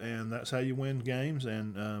job, and that's how you win games.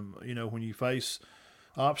 And when you face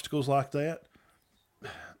obstacles like that,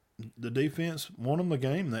 the defense won them the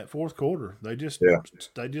game in that fourth quarter. They just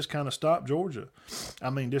kind of stopped Georgia.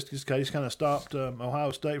 I mean, just kind of stopped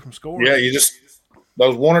Ohio State from scoring. Yeah,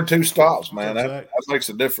 those one or two stops, man. That makes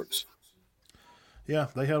a difference. Yeah,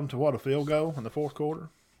 they held them to a field goal in the fourth quarter.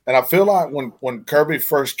 And I feel like when Kirby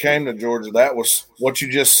first came to Georgia, that was what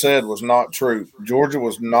you just said was not true. Georgia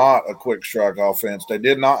was not a quick strike offense. They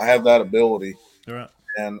did not have that ability. Right.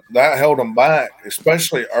 And that held them back,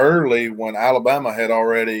 especially early when Alabama had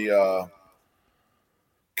already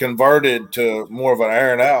converted to more of an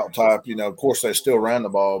air and out type. Of course, they still ran the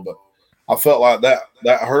ball, but I felt like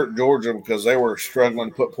that hurt Georgia because they were struggling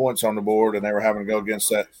to put points on the board, and they were having to go against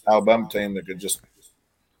that Alabama team that could just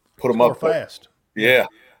put them Score up there. fast. Yeah.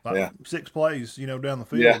 Like 6 plays, down the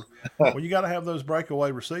field. Yeah. Well, you got to have those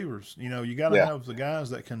breakaway receivers. You got to Yeah. have the guys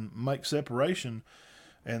that can make separation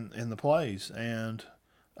in the plays. And,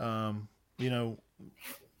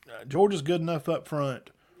 Georgia's good enough up front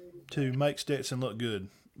to make Stetson look good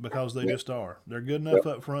because they just are. They're good enough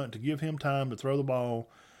up front to give him time to throw the ball.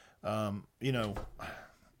 But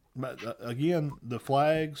again, the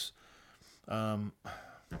flags,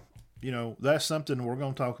 that's something we're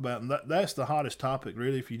going to talk about, and that's the hottest topic,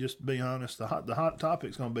 really. If you just be honest, the hot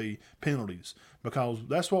topic's going to be penalties, because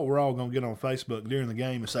that's what we're all going to get on Facebook during the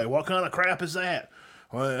game and say, "What kind of crap is that?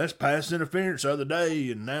 Well, that's pass interference the other day,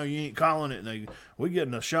 and now you ain't calling it. And we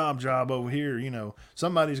getting a job over here."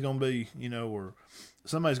 Somebody's going to be, or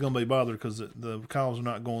somebody's going to be bothered because the calls are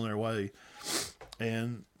not going their way,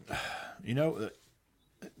 and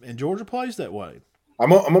and Georgia plays that way. I'm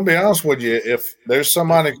gonna be honest with you. If there's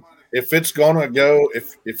somebody. If it's gonna go,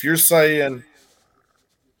 if you're saying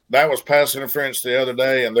that was pass interference the other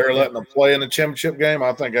day and they're letting them play in the championship game,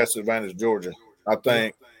 I think that's the advantage of Georgia. I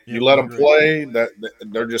think you let them play, that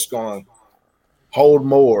they're just gonna hold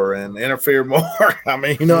more and interfere more. I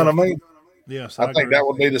mean, you know what I mean? Yes, I think that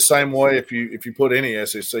would be the same way if you put any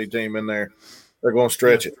SEC team in there, they're gonna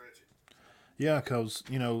stretch it. Yeah, because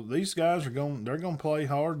these guys they're going to play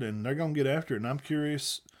hard and they're going to get after it. And I'm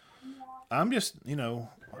curious. I'm just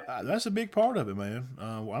that's a big part of it, man.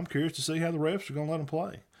 I'm curious to see how the refs are going to let them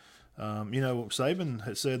play. Saban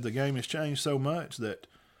had said the game has changed so much that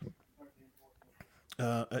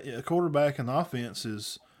a quarterback and offense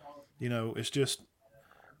is, it's just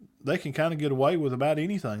they can kind of get away with about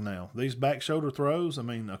anything now. These back shoulder throws,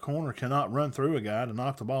 a corner cannot run through a guy to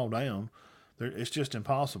knock the ball down. It's just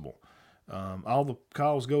impossible. All the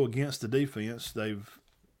calls go against the defense.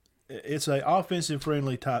 It's a offensive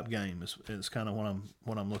friendly type game. Is kind of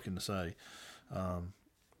what I'm looking to say.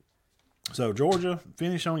 So Georgia,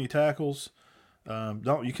 finish on your tackles.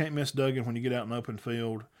 You can't miss Duggan when you get out in open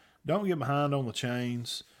field. Don't get behind on the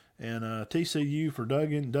chains. And TCU for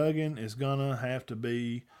Duggan. Duggan is gonna have to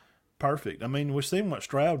be perfect. We've seen what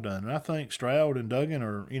Stroud done, and I think Stroud and Duggan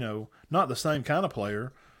are not the same kind of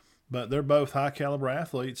player, but they're both high caliber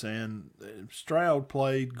athletes. And Stroud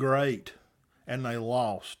played great, and they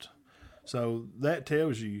lost. So that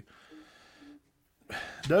tells you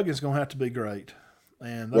Duggan's going to have to be great.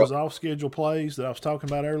 And those off-schedule plays that I was talking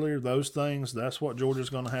about earlier, those things, that's what Georgia's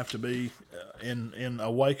going to have to be in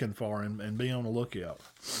awakened for and be on the lookout.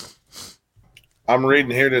 I'm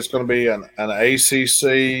reading here that it's going to be an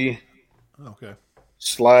ACC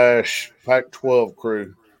 / Pac-12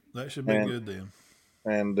 crew. That should be good then.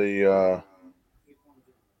 And the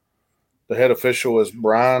head official is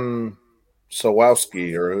Brian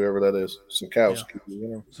Sawowski or whoever that is, Sikowski.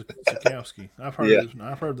 Yeah. Sikowski. I've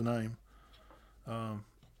heard the name.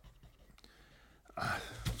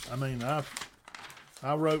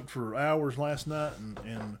 I wrote for hours last night,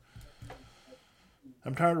 and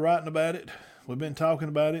I'm tired of writing about it. We've been talking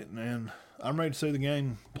about it, and I'm ready to see the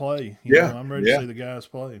game play. I'm ready to see the guys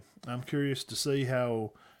play. I'm curious to see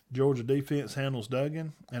how Georgia defense handles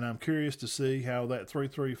Duggan, and I'm curious to see how that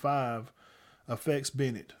 3-3-5 affects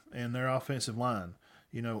Bennett and their offensive line.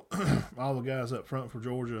 All the guys up front for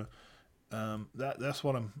Georgia. That's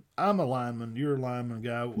what I'm a lineman. You're a lineman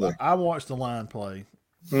guy. Yeah. I watch the line play,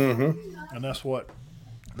 and that's what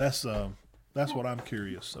I'm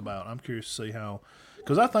curious about. I'm curious to see how,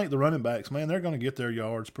 because I think the running backs, man, they're going to get their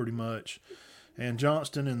yards pretty much. And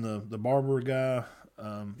Johnston and the Barber guy,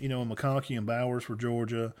 and McConkey and Bowers for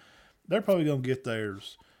Georgia, they're probably going to get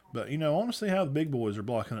theirs. But I want to see how the big boys are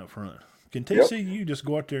blocking up front. Can TCU just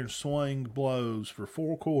go out there and swing blows for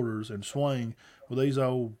 4 quarters and swing with these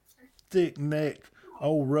old thick-necked,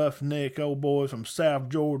 old rough-neck old boys from South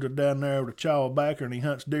Georgia down there with a chawbacker, and he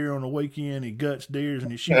hunts deer on the weekend, he guts deers,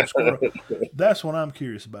 and he shoots squirrel? That's what I'm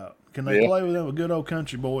curious about. Can they play with them? A good old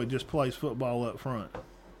country boy just plays football up front.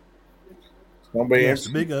 It's going to be the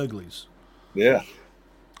big uglies. Yeah.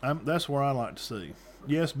 That's where I like to see.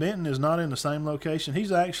 Yes, Benton is not in the same location.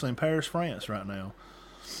 He's actually in Paris, France right now.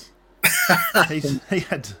 he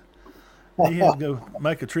had to go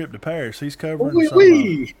make a trip to Paris. He's covering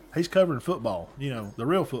he's covering football. The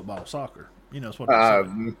real football, soccer. It's what they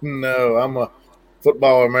say. No,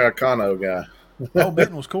 football Americano guy. Oh,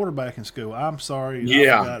 Benton was quarterback in school. I'm sorry, I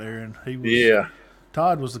Yeah, forgot, Aaron. He was. yeah.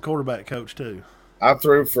 Todd was the quarterback coach too. I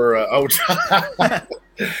threw for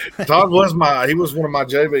Todd was one of my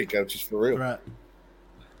JV coaches for real. Right.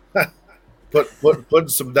 Putting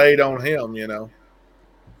some date on him,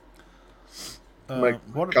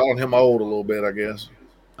 calling him old a little bit, I guess.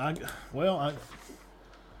 I well,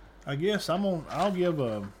 I guess I'll give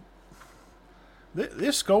a.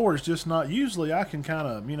 This score is just not. Usually, I can kind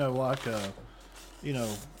of you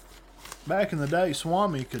know, back in the day,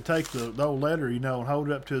 Swami could take the old letter, and hold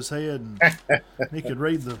it up to his head, and he could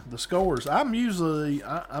read the scores. I'm usually,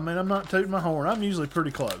 I mean, I'm not tooting my horn. I'm usually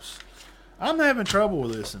pretty close. I'm having trouble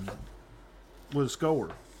with this with a score.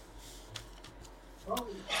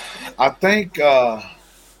 I think I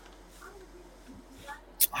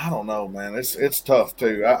don't know, man. It's tough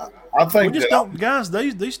too. I think We just don't, guys.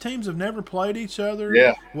 These teams have never played each other.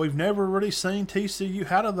 Yeah. We've never really seen TCU.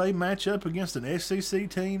 How do they match up against an SEC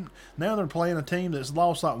team? Now they're playing a team that's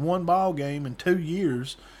lost like one ball game in 2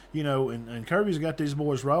 years. And Kirby's got these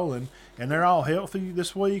boys rolling, and they're all healthy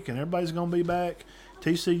this week, and everybody's going to be back.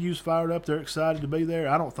 TCU's fired up. They're excited to be there.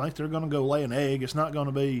 I don't think they're going to go lay an egg. It's not going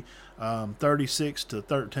to be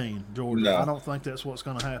 36-13 Georgia. No. I don't think that's what's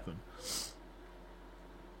going to happen.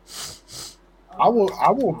 I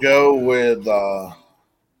will go with I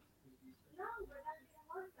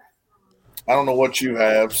don't know what you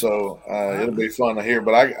have, so it'll be fun to hear.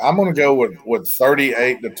 But I'm going to go with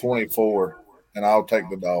 38-24, and I'll take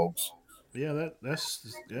the Dogs. Yeah,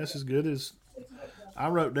 that's as good as I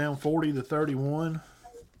wrote down 40-31.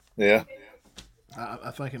 Yeah.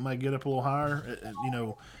 I think it may get up a little higher.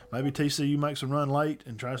 Maybe TCU makes a run late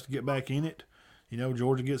and tries to get back in it.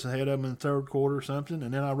 Georgia gets ahead of them in the third quarter or something.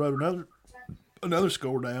 And then I wrote another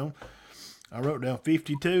score down. I wrote down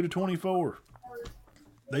 52-24.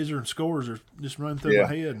 These are scores that just run through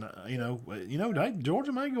my head. And,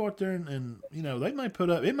 Georgia may go out there and they may put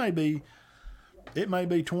up. It may be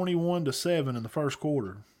 21-7 in the first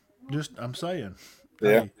quarter. I'm saying.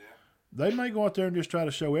 Yeah. They may go out there and just try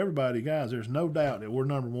to show everybody, guys, there's no doubt that we're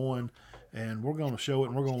number one, and we're going to show it,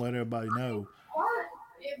 and we're going to let everybody know.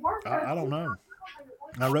 I don't know.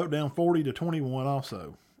 I wrote down 40-21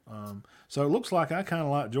 also. So it looks like I kind of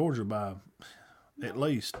like Georgia by at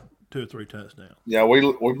least 2 or 3 touchdowns. Yeah, we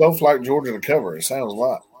both like Georgia to cover. It sounds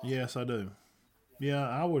like. Yes, I do. Yeah,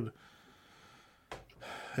 I would.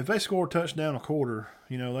 If they score a touchdown a quarter,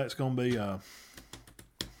 that's going to be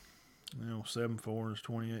 7-4 is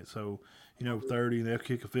 28. So 30. They'll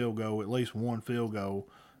kick a field goal, at least one field goal.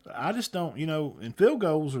 I just don't, and field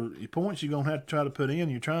goals are points you're going to have to try to put in.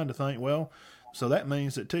 You're trying to think, well, so that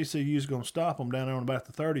means that TCU is going to stop them down there on about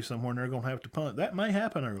the 30 somewhere, and they're going to have to punt. That may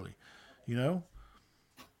happen early, Yeah.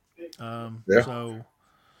 So,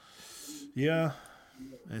 yeah,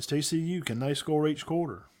 as TCU, can they score each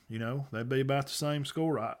quarter? They'd be about the same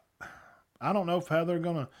score. I don't know how they're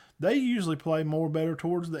going to – they usually play more better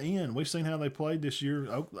towards the end. We've seen how they played this year.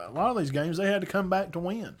 A lot of these games, they had to come back to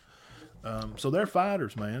win. So they're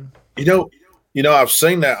fighters, man. I've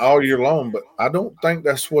seen that all year long, but I don't think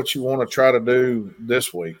that's what you want to try to do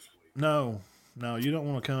this week. No, you don't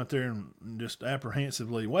want to come out there and just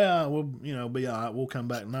apprehensively, well, we'll be all right, we'll come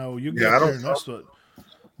back. No, you get there and that's what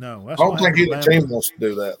 – no. That's I don't think either team wants to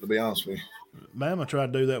do that, to be honest with you. Bama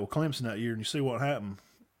tried to do that with Clemson that year, and you see what happened.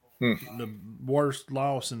 The worst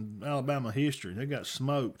loss in Alabama history. They got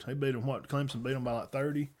smoked. They beat them, Clemson beat them by like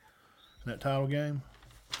 30 in that title game.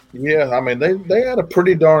 Yeah, I mean, they had a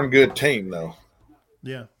pretty darn good team, though.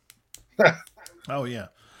 Yeah. Oh, yeah.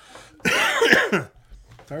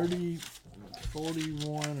 30,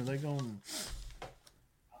 41, are they going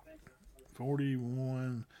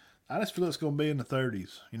 41? I just feel it's going to be in the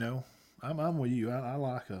 30s, I'm with you. I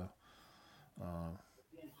like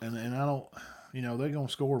and I don't, they're going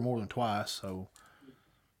to score more than twice, so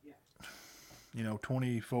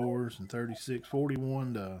 24s and 36,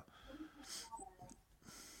 41 to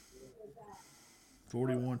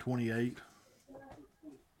 28.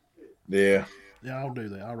 Yeah. Yeah, I'll do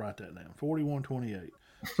that. I'll write that down. 41-28.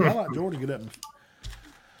 So I like Georgia to get up and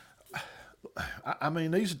I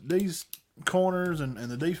mean these corners and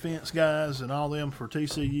the defense guys and all them for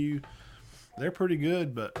TCU, they're pretty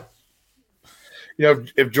good, but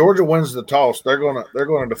if Georgia wins the toss, they're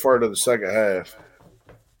gonna defer to the second half.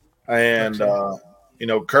 And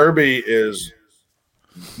Kirby is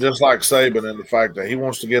just like Saban in the fact that he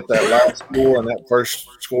wants to get that last score and that first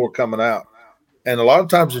score coming out. And a lot of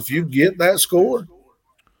times, if you get that score,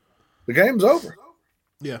 the game's over.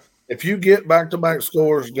 Yeah. If you get back-to-back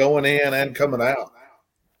scores going in and coming out,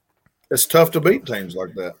 it's tough to beat teams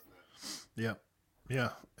like that. Yeah. Yeah.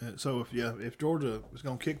 So if Georgia is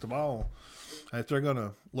going to kick the ball, if they're going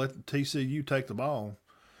to let TCU take the ball,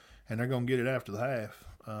 and they're going to get it after the half,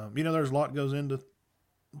 there's a lot goes into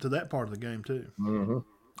that part of the game too. Mm-hmm.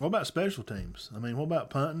 What about special teams? I mean, what about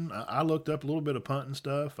punting? I looked up a little bit of punting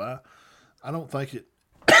stuff. I don't think it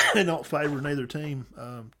don't favor neither team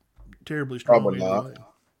terribly strong Probably either not. way.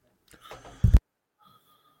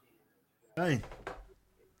 Hey,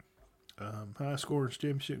 high scorers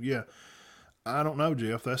championship. Yeah, I don't know,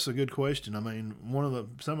 Jeff. That's a good question. I mean,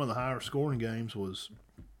 some of the higher scoring games was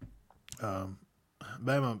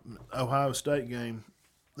Bama Ohio State game.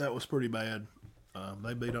 That was pretty bad.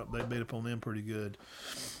 They beat up on them pretty good.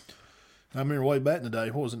 I remember way back in the day,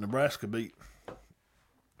 what was it? Nebraska beat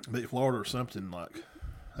Florida or something like.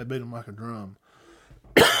 They beat them like a drum.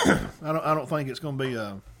 I don't think it's going to be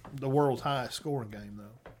the world's highest scoring game though.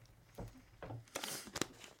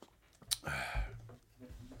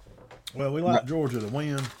 Well, we like Georgia to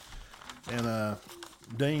win, and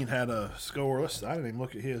Dean had a score. I didn't even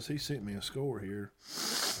look at his. He sent me a score here.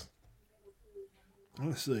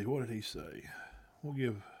 Let's see. What did he say? We'll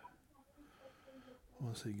give.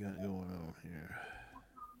 What's he got going on here?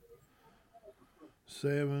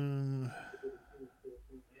 7,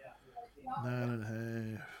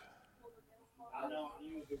 9.5.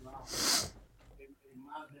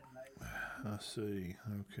 Let's see.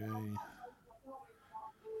 Okay.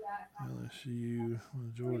 LSU,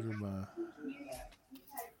 Georgia by.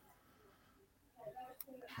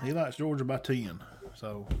 He likes Georgia by 10.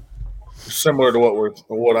 So similar to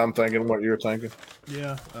what I'm thinking, what you're thinking.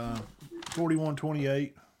 Yeah,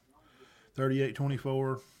 41-28,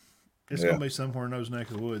 38-24. It's going to be somewhere in those neck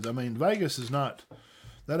of the woods. I mean, Vegas is not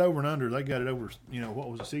that over and under. They got it over. What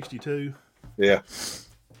was it, 62? Yeah.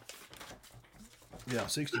 Yeah,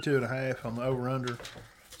 62.5 on the over under.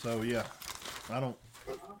 So yeah, I don't.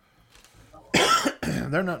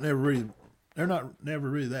 They're not never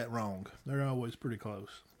really that wrong. They're always pretty close.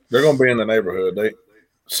 They're going to be in the neighborhood. They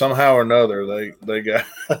somehow or another they got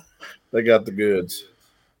they got the goods.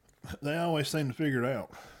 They always seem to figure it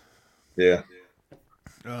out. Yeah.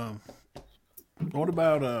 What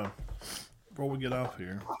about before we get off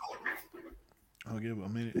here? I'll give a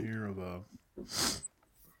minute here of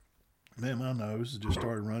man, my nose has just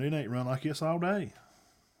started running. It ain't run like this all day.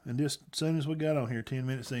 And just as soon as we got on here, 10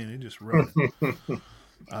 minutes in, it just run.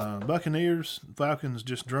 Buccaneers, Falcons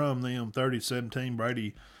just drummed them 30-17.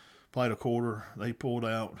 Brady played a quarter. They pulled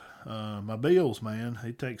out. My Bills, man,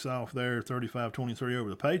 he takes off there 35-23 over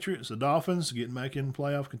the Patriots. The Dolphins getting back in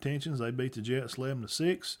playoff contentions. They beat the Jets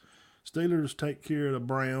 11-6. Steelers take care of the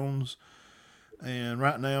Browns. And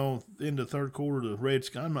right now, in the third quarter, the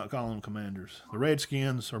Redskins, I'm not calling them Commanders. The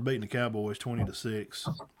Redskins are beating the Cowboys 20-6.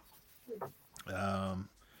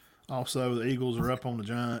 Also, the Eagles are up on the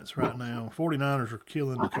Giants right now. 49ers are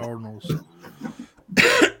killing the Cardinals.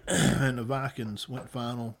 And the Vikings went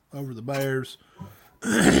final over the Bears.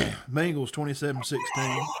 Bengals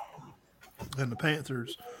 27-16. And the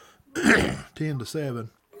Panthers 10-7.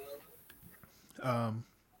 And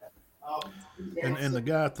the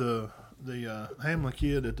guy at the Hamlin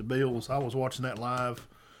kid at the Bills, I was watching that live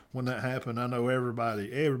when that happened. I know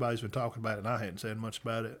everybody's been talking about it, and I hadn't said much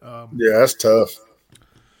about it. Yeah, that's tough.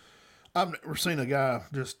 I've never seen a guy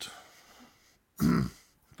just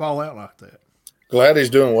fall out like that. Glad he's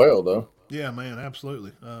doing well, though. Yeah, man,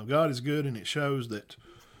 absolutely. God is good, and it shows that,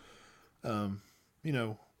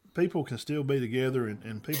 people can still be together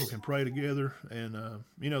and people can pray together, and,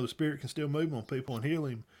 the Spirit can still move on people and heal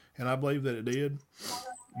him, and I believe that it did.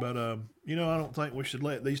 But, I don't think we should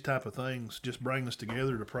let these type of things just bring us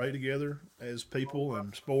together to pray together as people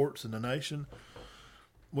and sports and the nation.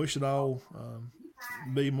 We should all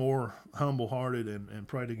be more humble-hearted and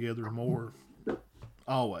pray together more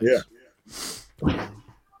always. Yeah.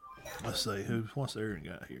 Let's see, what's Aaron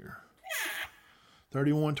got here?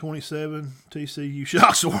 31-27, TCU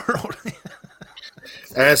shocks the world.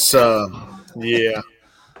 That's yeah.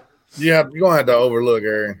 Yeah, you're gonna have to overlook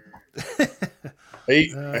Aaron.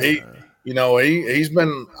 He's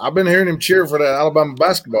been. I've been hearing him cheer for that Alabama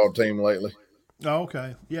basketball team lately. Oh,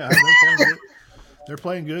 okay. Yeah, they're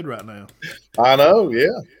playing good right now. I know.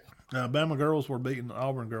 Yeah. Bama girls were beating the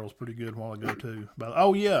Auburn girls pretty good a while ago too.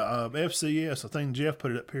 FCS. I think Jeff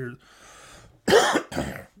put it up here.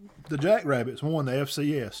 The Jackrabbits won the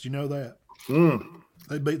FCS. Do you know that?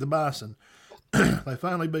 They beat the Bison. They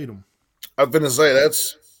finally beat them. I was going to say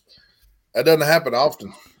that doesn't happen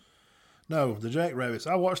often. No, the Jackrabbits.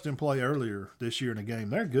 I watched them play earlier this year in a game.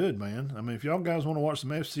 They're good, man. I mean, if y'all guys want to watch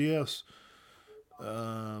some FCS,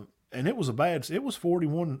 and it was it was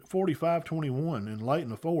 45-21 and late in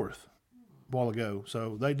the fourth a while ago.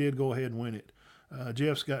 So they did go ahead and win it.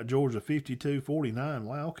 Jeff's got Georgia 52-49.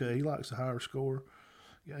 Wow, okay, he likes a higher score.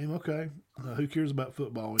 Game, okay. Who cares about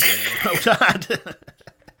football anymore?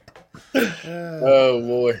 Oh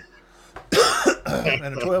boy!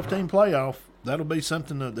 And a 12-team playoff, that'll be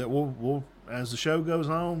something that we'll as the show goes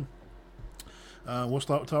on, we'll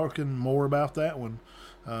start talking more about that one.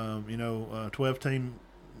 12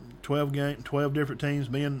 different teams.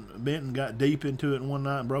 Benton got deep into it in one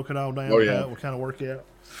night and broke it all down. Oh yeah, how it will kind of work out.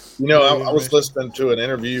 I was listening to an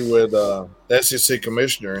interview with the SEC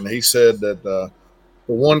commissioner, and he said that the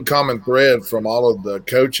one common thread from all of the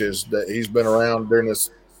coaches that he's been around during this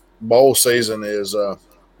bowl season is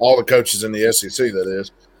all the coaches in the SEC. That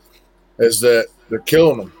is that they're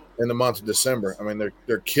killing them in the month of December. I mean,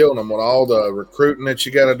 they're killing them with all the recruiting that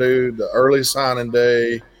you got to do, the early signing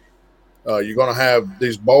day. You're going to have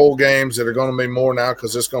these bowl games that are going to be more now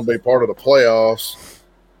because it's going to be part of the playoffs.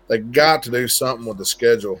 They got to do something with the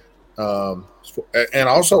schedule, and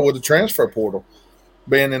also with the transfer portal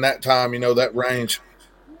being in that time. That range.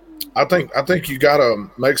 I think you got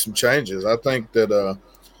to make some changes. I think that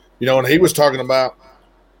when he was talking about,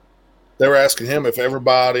 they were asking him if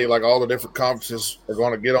everybody, like all the different conferences, are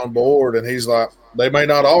going to get on board, and he's like, they may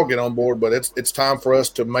not all get on board, but it's time for us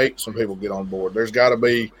to make some people get on board. There's got to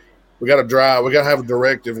be, we got to have a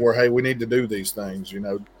directive where, hey, we need to do these things.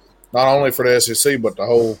 Not only for the SEC but the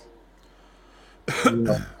whole,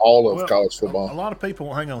 all of college football. A lot of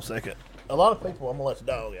people, hang on a second. A lot of people, I'm gonna let the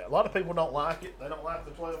dog out. A lot of people don't like it. They don't like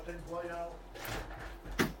the 12-team playoff.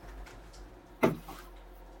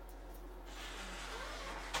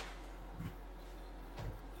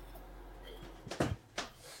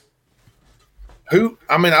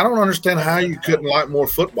 I don't understand how you couldn't like more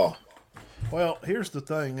football. Well, here's the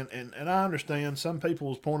thing, and I understand some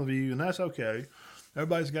people's point of view, and that's okay.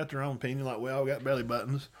 Everybody's got their own opinion, like we all got belly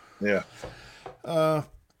buttons. Yeah.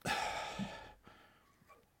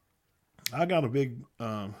 I got a big,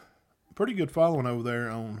 pretty good following over there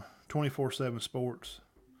on 24/7 Sports,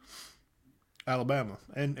 Alabama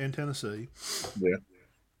and Tennessee. Yeah.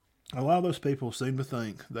 A lot of those people seem to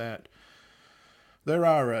think that they're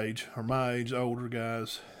our age, or my age, older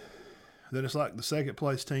guys, that it's like the second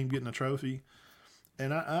place team getting a trophy.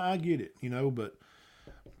 And I get it, but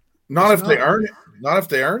not if they earn it. Not if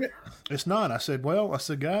they earn it. It's not. I said,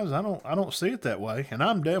 guys, I don't see it that way. And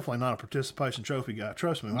I'm definitely not a participation trophy guy.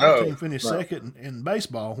 Trust me. When our team finished second in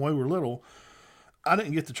baseball when we were little, I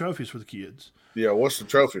didn't get the trophies for the kids. Yeah, what's the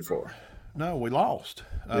trophy for? No, we lost.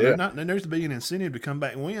 Yeah. There needs to be an incentive to come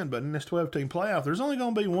back and win, but in this 12-team playoff, there's only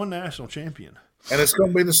going to be one national champion. And it's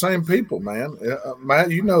going to be the same people, man. Matt,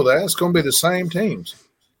 you know that. It's going to be the same teams.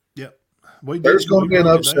 Yep. There's going to be an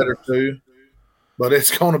upset or two, but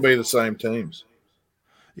it's going to be the same teams.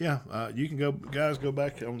 Yeah, you can go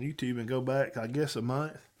back on YouTube and go back, I guess, a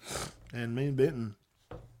month. And me and Benton,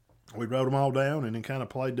 we wrote them all down and then kind of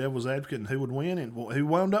played devil's advocate and who would win. And who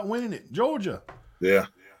wound up winning it? Georgia. Yeah.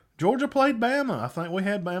 Georgia played Bama. I think we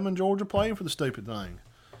had Bama and Georgia playing for the stupid thing.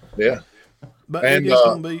 Yeah. But it's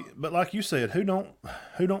going to be. But like you said, who don't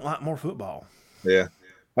like more football? Yeah,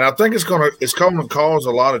 and I think it's going to cause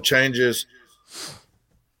a lot of changes.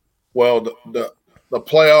 Well, the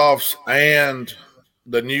playoffs and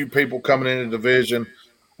the new people coming into the division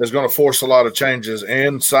is going to force a lot of changes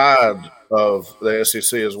inside of the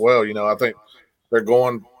SEC as well. I think they're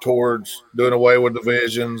going towards doing away with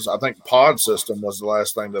divisions. I think pod system was the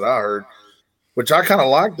last thing that I heard, which I kind of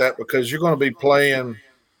like that because you're going to be playing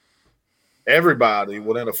everybody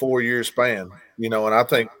within a 4-year span, and I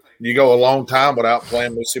think you go a long time without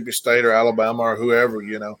playing Mississippi State or Alabama or whoever,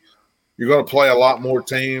 you're going to play a lot more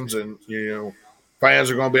teams and, fans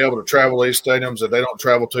are going to be able to travel these stadiums that they don't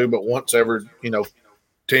travel to, but once every,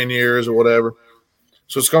 10 years or whatever.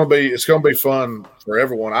 So it's going to be fun for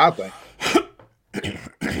everyone, I think.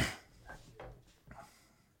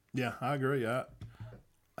 Yeah, I agree. I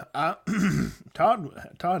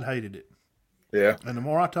Todd hated it. Yeah. And the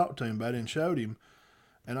more I talked to him about it and showed him,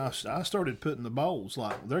 and I started putting the bowls,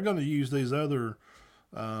 like they're going to use these other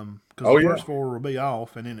because the first 4 will be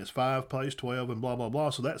off, and then it's 5 plays 12 and blah, blah, blah.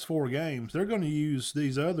 So that's 4 games. They're going to use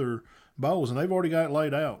these other bowls, and they've already got it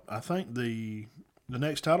laid out. I think the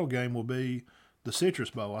next title game will be the Citrus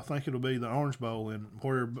Bowl. I think it'll be the Orange Bowl and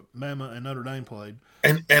where Bama and Notre Dame played.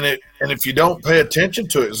 And if you don't pay attention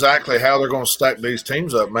to exactly how they're going to stack these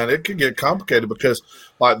teams up, man, it could get complicated because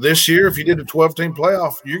like this year, if you did a 12-team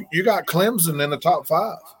playoff, you got Clemson in the top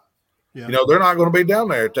 5. Yeah. They're not going to be down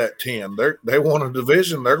there at that 10. They won a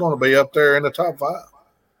division. They're going to be up there in the top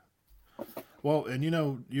 5. Well, and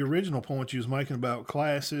your original point you was making about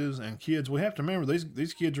classes and kids, we have to remember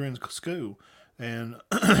these kids are in school. And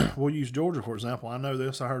we'll use Georgia, for example. I know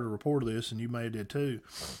this. I heard a report of this, and you may have did too.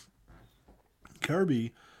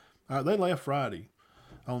 Kirby, they left Friday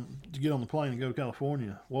to get on the plane and go to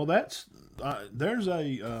California. Well, there's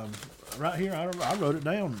a right here. I wrote it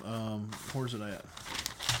down. Where's it at?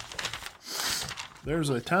 There's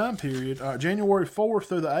a time period. January 4th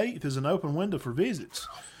through the 8th is an open window for visits.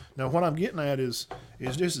 Now, what I'm getting at is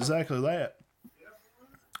just exactly that.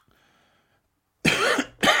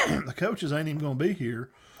 The coaches ain't even going to be here.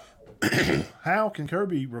 How can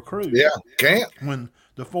Kirby recruit? Yeah, can't. When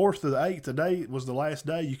the 4th to the 8th, the day was the last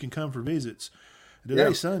day you can come for visits.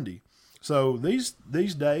 Today's Sunday. So these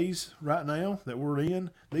days right now that we're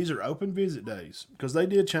in, these are open visit days because they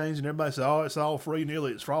did change and everybody said, oh, it's all free,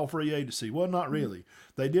 nearly it's for all free agency. Well, not really.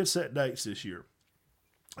 They did set dates this year.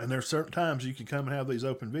 And there's certain times you can come and have these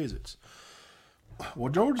open visits.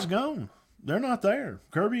 Well, Georgia's gone. They're not there.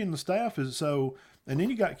 Kirby and the staff is so – and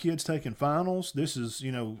then you got kids taking finals. This is,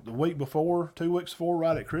 the week before, 2 weeks before,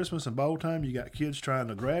 right at Christmas and bowl time. You got kids trying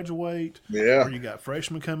to graduate. Yeah. Or you got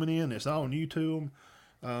freshmen coming in. It's all new to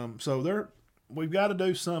them. So we've got to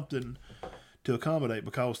do something to accommodate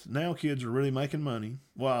because now kids are really making money.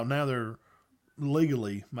 Well, now they're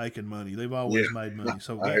legally making money. They've always made money.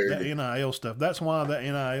 So that NIL stuff, that's why that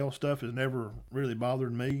NIL stuff has never really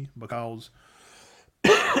bothered me because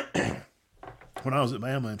when I was at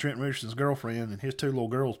Bama and Trent Richardson's girlfriend and his 2 little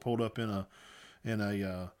girls pulled up in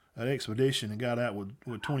an expedition and got out with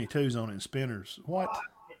 22s on it and spinners. What?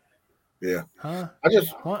 Yeah. Huh?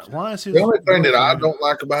 Why is his the only thing that I don't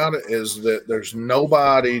like about it is that there's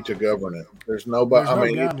nobody to govern it. There's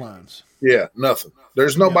nobody. There's no guidelines. Yeah, nothing.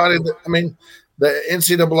 There's nobody. The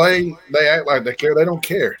NCAA, they act like they care. They don't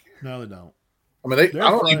care. No, they don't. I mean, I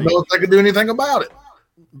don't even know if they could do anything about it.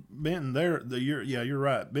 Benton, you're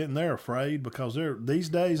right. Benton, they're afraid because these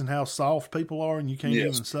days and how soft people are, and you can't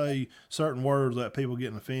even say certain words that people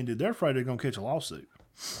getting offended. They're afraid they're going to catch a lawsuit.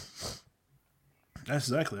 That's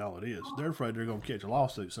exactly all it is. They're afraid they're going to catch a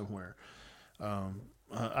lawsuit somewhere.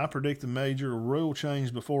 I predict the major rule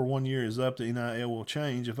change before 1 year is up. The NIL will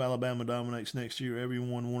change. If Alabama dominates next year,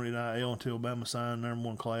 everyone wanted NIL until Alabama signed number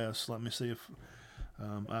 1 class. Let me see if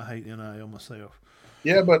I hate NIL myself.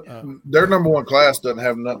 Yeah, but their number 1 class doesn't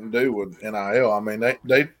have nothing to do with NIL. I mean,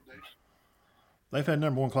 they've had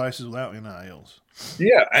number 1 classes without NILs.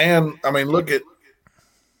 Yeah, and I mean, look at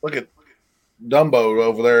Dumbo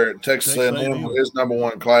over there at Texas A&M with his number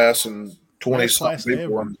 1 class and 20-something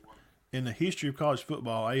people. In the history of college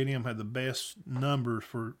football, A&M had the best numbers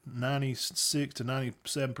for 96 to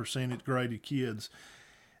 97% graded kids,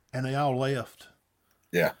 and they all left.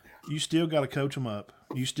 Yeah. You still got to coach them up.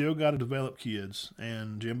 You still got to develop kids,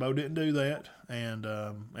 and Jimbo didn't do that. And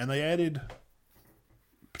they added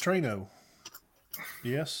Petrino.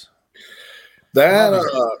 Yes.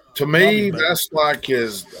 That to me, that's like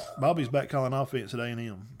Bobby's back calling offense at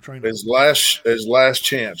A&M. His last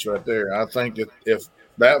chance right there. I think if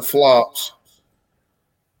that flops,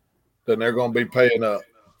 then they're going to be paying up.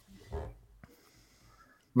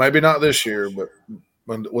 Maybe not this year, but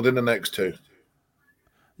within the next 2.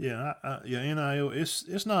 Yeah, NIL.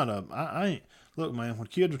 It's not I ain't look, man. When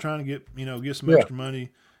kids are trying to get some extra money,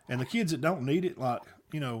 and the kids that don't need it,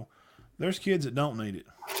 there's kids that don't need it.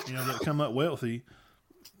 That come up wealthy,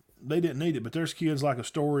 they didn't need it. But there's kids like a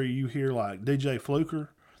story you hear like DJ Fluker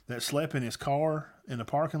that slept in his car in the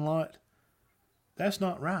parking lot. That's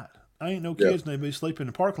not right. I ain't no kids need to be sleeping in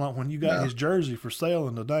the parking lot when you got his jersey for sale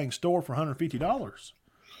in the dang store for $150.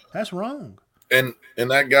 That's wrong. And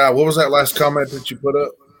that guy, what was that last comment that you put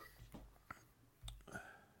up?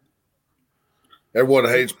 Everyone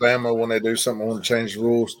hates Bama when they do something want to change the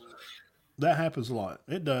rules. That happens a lot.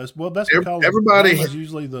 It does. Well, that's because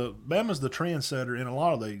Bama's the trendsetter in a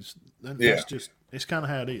lot of these. That's it's kind of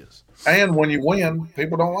how it is. And when you win,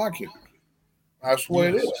 people don't like you. That's the way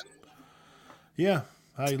it is. Yeah.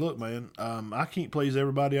 Hey, look, man, I can't please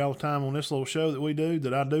everybody all the time on this little show that we do,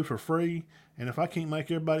 that I do for free. And if I can't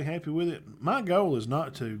make everybody happy with it, my goal is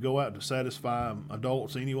not to go out to satisfy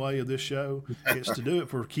adults anyway of this show. It's to do it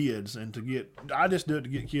for kids and I just do it to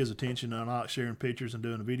get kids' attention. I like sharing pictures and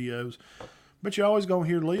doing the videos. But you're always going to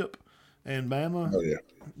hear lip and Bama,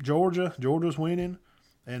 Georgia's winning,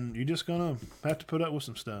 and you're just going to have to put up with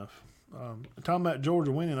some stuff. Talking about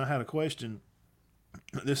Georgia winning, I had a question.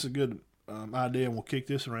 This is a good idea, and we'll kick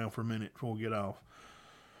this around for a minute before we get off.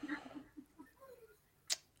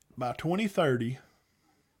 By 2030,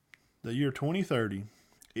 the year 2030,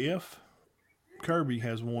 if Kirby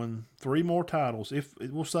has won 3 more titles, if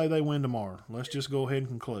we'll say they win tomorrow, let's just go ahead and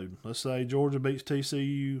conclude. Let's say Georgia beats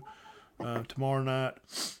TCU tomorrow night,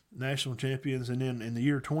 national champions, and then in the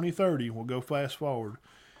year 2030, we'll go fast forward.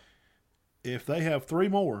 if they have 3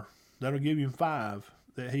 more, that'll give him 5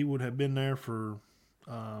 that he would have been there for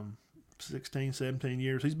 16, 17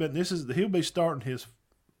 years. He'll be starting his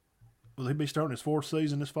will he be starting his 4th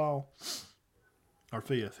season this fall or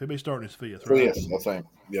 5th? He'll be starting his 5th, right? 5th, I think.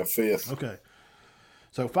 Yeah, 5th. Okay.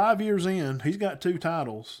 So 5 years in, he's got 2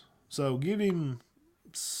 titles. So give him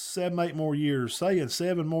 7, 8 more years. Say in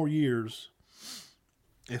 7 more years,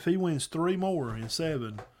 if he wins 3 more in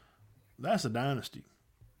 7, that's a dynasty,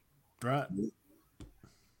 right?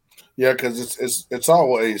 Yeah, because it's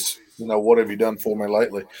always, what have you done for me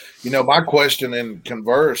lately? My question in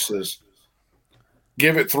converse is,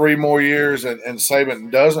 give it 3 more years and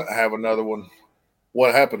Saban doesn't have another one.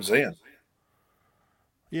 What happens then?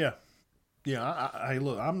 Yeah. Yeah, hey,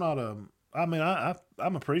 look, I'm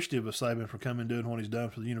appreciative of Saban for coming and doing what he's done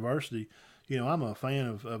for the university. I'm a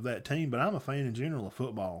fan of that team, but I'm a fan in general of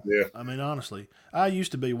football. Yeah. I mean, honestly, I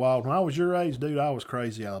used to be wild. When I was your age, dude, I was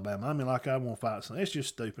crazy Alabama. I mean, like I want to fight something. It's just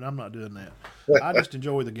stupid. I'm not doing that. I just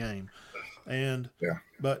enjoy the game.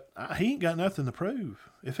 But he ain't got nothing to prove.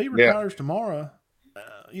 If he retires tomorrow,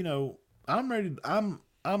 I'm ready. I'm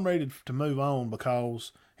ready to move on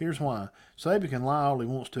because here's why. Saban can lie all he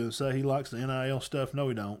wants to and say he likes the NIL stuff. No,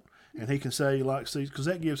 he don't. And he can say he likes these because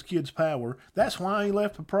that gives kids power. That's why he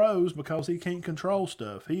left the pros, because he can't control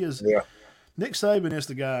stuff. Nick Saban is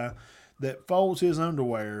the guy that folds his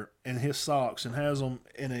underwear and his socks and has them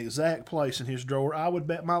in an exact place in his drawer. I would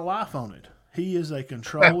bet my life on it. He is a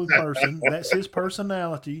controlling person. That's his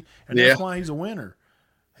personality, and that's why he's a winner.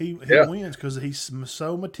 He wins because he's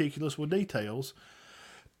so meticulous with details.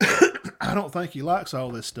 I don't think he likes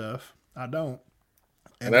all this stuff. I don't.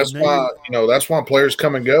 And that's why players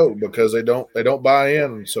come and go, because they don't buy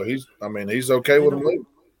in. So he's okay with them leaving.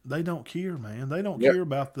 They don't care, man. They don't care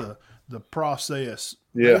about the process.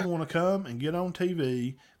 Yeah. They want to come and get on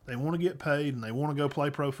TV. They want to get paid, and they want to go play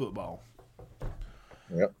pro football.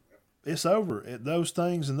 Yep. It's over. Those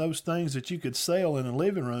things that you could sell in a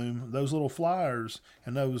living room, those little flyers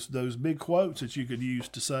and those big quotes that you could use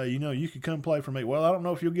to say, you could come play for me. Well, I don't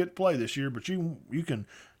know if you'll get to play this year, but you can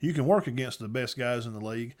work against the best guys in the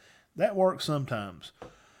league. That works sometimes.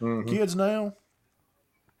 Mm-hmm. Kids now,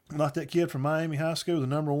 like that kid from Miami High School, the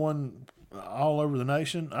number 1 all over the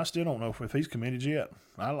nation, I still don't know if he's committed yet.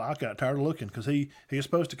 I got tired of looking because he was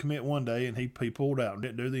supposed to commit one day and he pulled out and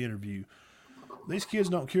didn't do the interview. These kids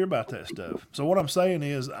don't care about that stuff. So what I'm saying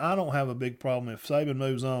is I don't have a big problem if Saban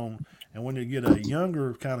moves on and when you get a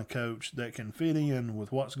younger kind of coach that can fit in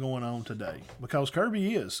with what's going on today. Because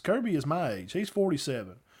Kirby is my age. He's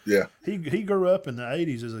 47. Yeah. He grew up in the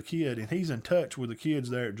 80s as a kid, and he's in touch with the kids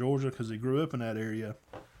there at Georgia because he grew up in that area,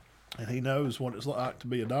 and he knows what it's like to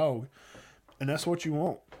be a dog, and that's what you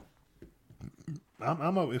want.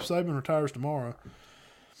 If Saban retires tomorrow.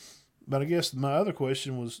 But I guess my other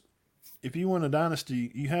question was, if you win a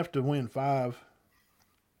dynasty, you have to win 5.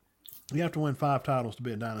 You have to win 5 titles to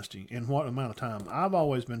be a dynasty. In what amount of time? I've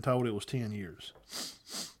always been told it was 10 years.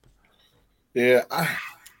 Yeah,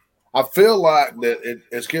 I feel like that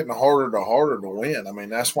it's getting harder to win. I mean,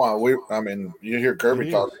 that's why you hear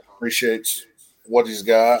Kirby talk, appreciates what he's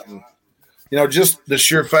got, and just the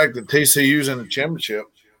sheer fact that TCU's in the championship,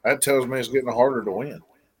 that tells me it's getting harder to win.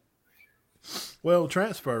 Well,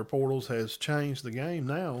 transfer portals has changed the game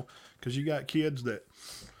now. Because you got kids that,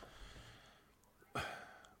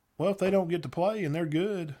 if they don't get to play and they're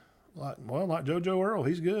good, like JoJo Earl,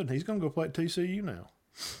 he's good. He's going to go play at TCU now.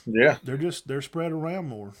 Yeah. They're spread around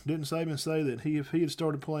more. Didn't Saban say that if he had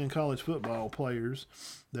started playing college football players,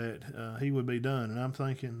 that he would be done? And I'm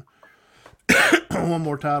thinking one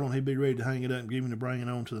more title and he'd be ready to hang it up and give him to bring it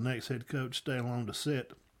on to the next head coach, stay along to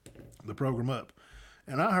set the program up.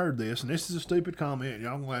 And I heard this, and this is a stupid comment.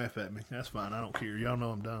 Y'all can laugh at me. That's fine. I don't care. Y'all know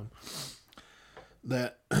I'm dumb.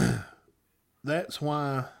 That's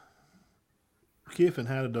why Kiffin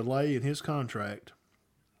had a delay in his contract,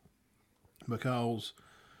 because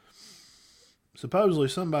supposedly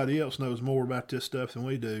somebody else knows more about this stuff than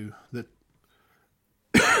we do. That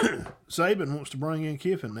Saban wants to bring in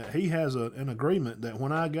Kiffin. That he has an agreement that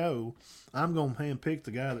when I go, I'm going to handpick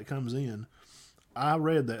the guy that comes in. I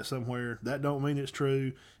read that somewhere. That don't mean it's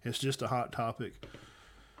true. It's just a hot topic.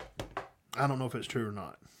 I don't know if it's true or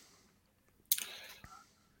not.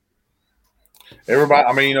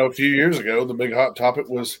 Everybody, a few years ago, the big hot topic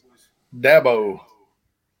was Dabo.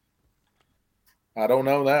 I don't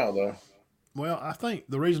know now, though. Well, I think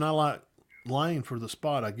the reason I like Lane for the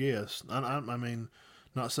spot, I guess,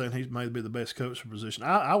 not saying he may be the best coach for position.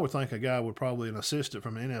 I would think a guy would probably, an assistant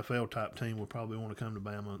from an NFL type team would probably want to come to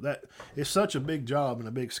Bama. That is such a big job in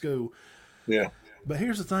a big school. Yeah. But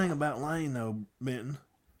here's the thing about Lane, though, Benton.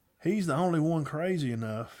 he's the only one crazy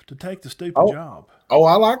enough to take the stupid job. Oh,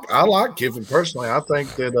 I like Kiffin personally. I think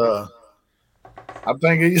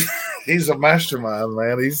he's a mastermind,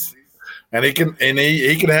 man. He can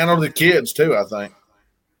handle the kids too, I think.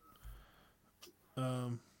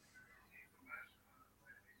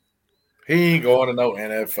 He ain't going to no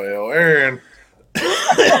NFL, Aaron.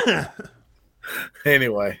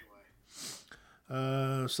 Anyway,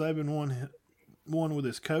 Saban won with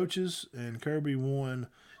his coaches, and Kirby won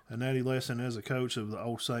a natty lesson as a coach of the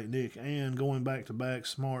old St. Nick. And going back to back,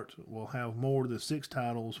 Smart will have more than 6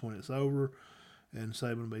 titles when it's over, and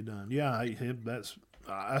Saban will be done. Yeah, that's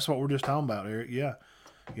what we're just talking about, Eric. Yeah,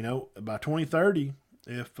 by 2030,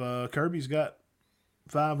 if Kirby's got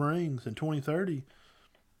 5 rings in 2030.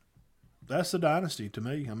 That's the dynasty to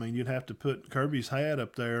me. I mean, you'd have to put Kirby's hat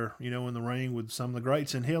up there, in the ring with some of the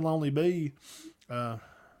greats, and he'll only be, he'll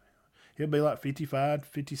be like 55,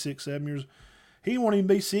 56, 7 years. He won't even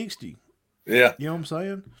be 60. Yeah. You know what I'm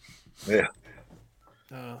saying? Yeah.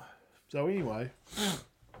 So anyway,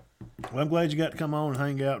 well, I'm glad you got to come on and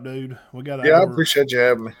hang out, dude. We got I appreciate you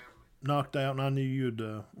having me. Knocked out, and I knew you'd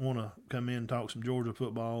want to come in and talk some Georgia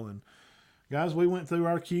football. And guys, we went through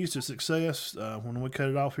our keys to success. When we cut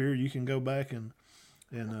it off here, you can go back and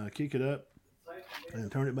kick it up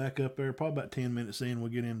and turn it back up there. Probably about 10 minutes in,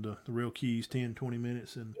 we'll get into the real keys, 10, 20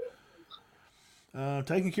 minutes. And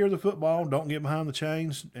taking care of the football, don't get behind the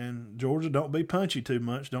chains. And Georgia, don't be punchy too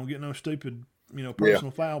much. Don't get no stupid,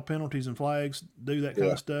 personal foul penalties and flags. Do that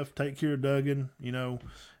kind of stuff. Take care of Duggan,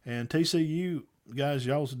 And TCU, guys,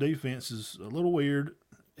 y'all's defense is a little weird.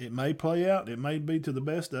 It may play out. It may be to the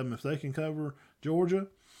best of them if they can cover Georgia.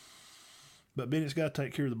 But Bennett's got to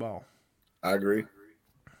take care of the ball. I agree.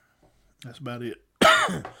 That's about it.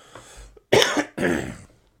 I'm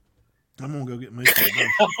going to go get me some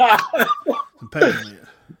peppermint.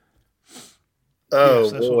 Oh,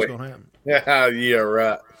 yes, that's boy. What's going to happen. Yeah,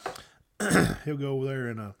 right. He'll go over there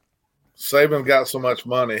and Saban got so much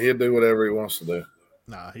money, he'll do whatever he wants to do.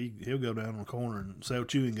 Nah, he'll go down on the corner and sell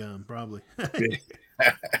chewing gum, probably.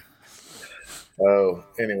 Oh,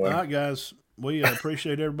 anyway. All right, guys. We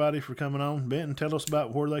appreciate everybody for coming on. Benton, tell us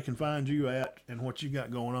about where they can find you at and what you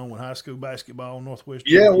got going on with high school basketball in Northwest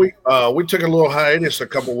Georgia. Yeah, we took a little hiatus a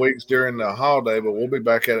couple weeks during the holiday, but we'll be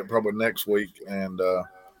back at it probably next week. And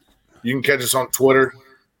you can catch us on Twitter,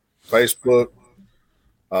 Facebook,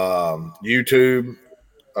 YouTube.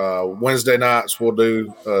 Wednesday nights we'll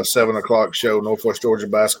do a 7 o'clock show, Northwest Georgia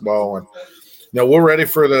basketball. And we're ready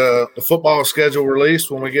for the football schedule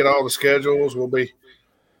release. When we get all the schedules, we'll be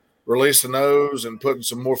releasing those and putting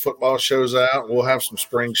some more football shows out. We'll have some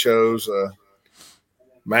spring shows.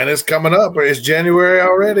 Man, it's coming up. It's January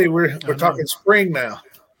already. We're talking spring now.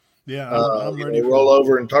 Yeah, I'm ready. Roll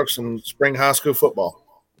over and talk some spring high school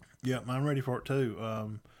football. Yeah, I'm ready for it too. A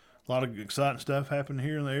lot of exciting stuff happening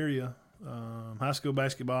here in the area. High school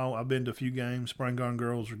basketball, I've been to a few games. Spring Garden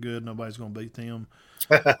girls are good. Nobody's going to beat them.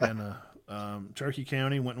 And Cherokee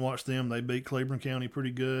County, went and watched them. They beat Cleveland County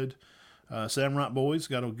pretty good. Samrock boys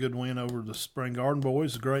got a good win over the Spring Garden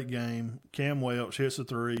boys. A great game. Cam Welch hits a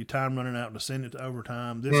 3. Time running out to send it to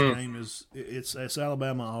overtime. This game it's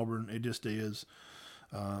Alabama Auburn. It just is.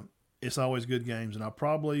 It's always good games, and I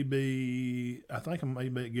think I may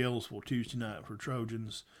be at Gillsville Tuesday night for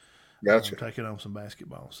Trojans. Gotcha. Taking on some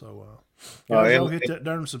basketball. So, y'all hit that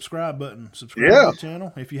darn subscribe button. Subscribe to the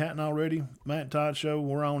channel if you hadn't already. Matt and Todd Show,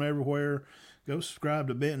 we're on everywhere. Go subscribe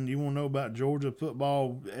to Benton. You want to know about Georgia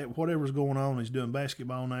football, whatever's going on. He's doing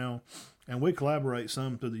basketball now. And we collaborate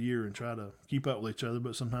some through the year and try to keep up with each other,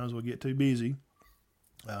 but sometimes we get too busy.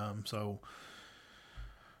 So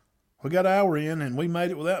we got an hour in, and we made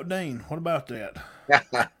it without Dean. What about that?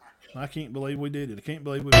 I can't believe we did it. I can't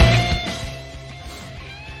believe we did it.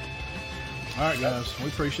 All right, guys. We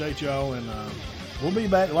appreciate y'all, and we'll be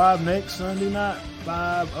back live next Sunday night,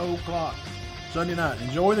 5 o'clock. Sunday night.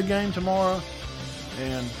 Enjoy the game tomorrow,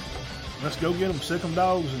 and let's go get them. Sick them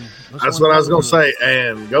dogs. And that's what I was going to say,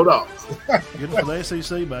 and go dogs. Get them for the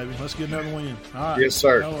SEC, baby. Let's get another win. All right. Yes,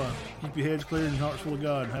 sir. Keep your heads clear and your hearts full of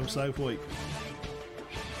God, and have a safe week.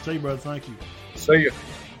 See you, brother. Thank you. See you.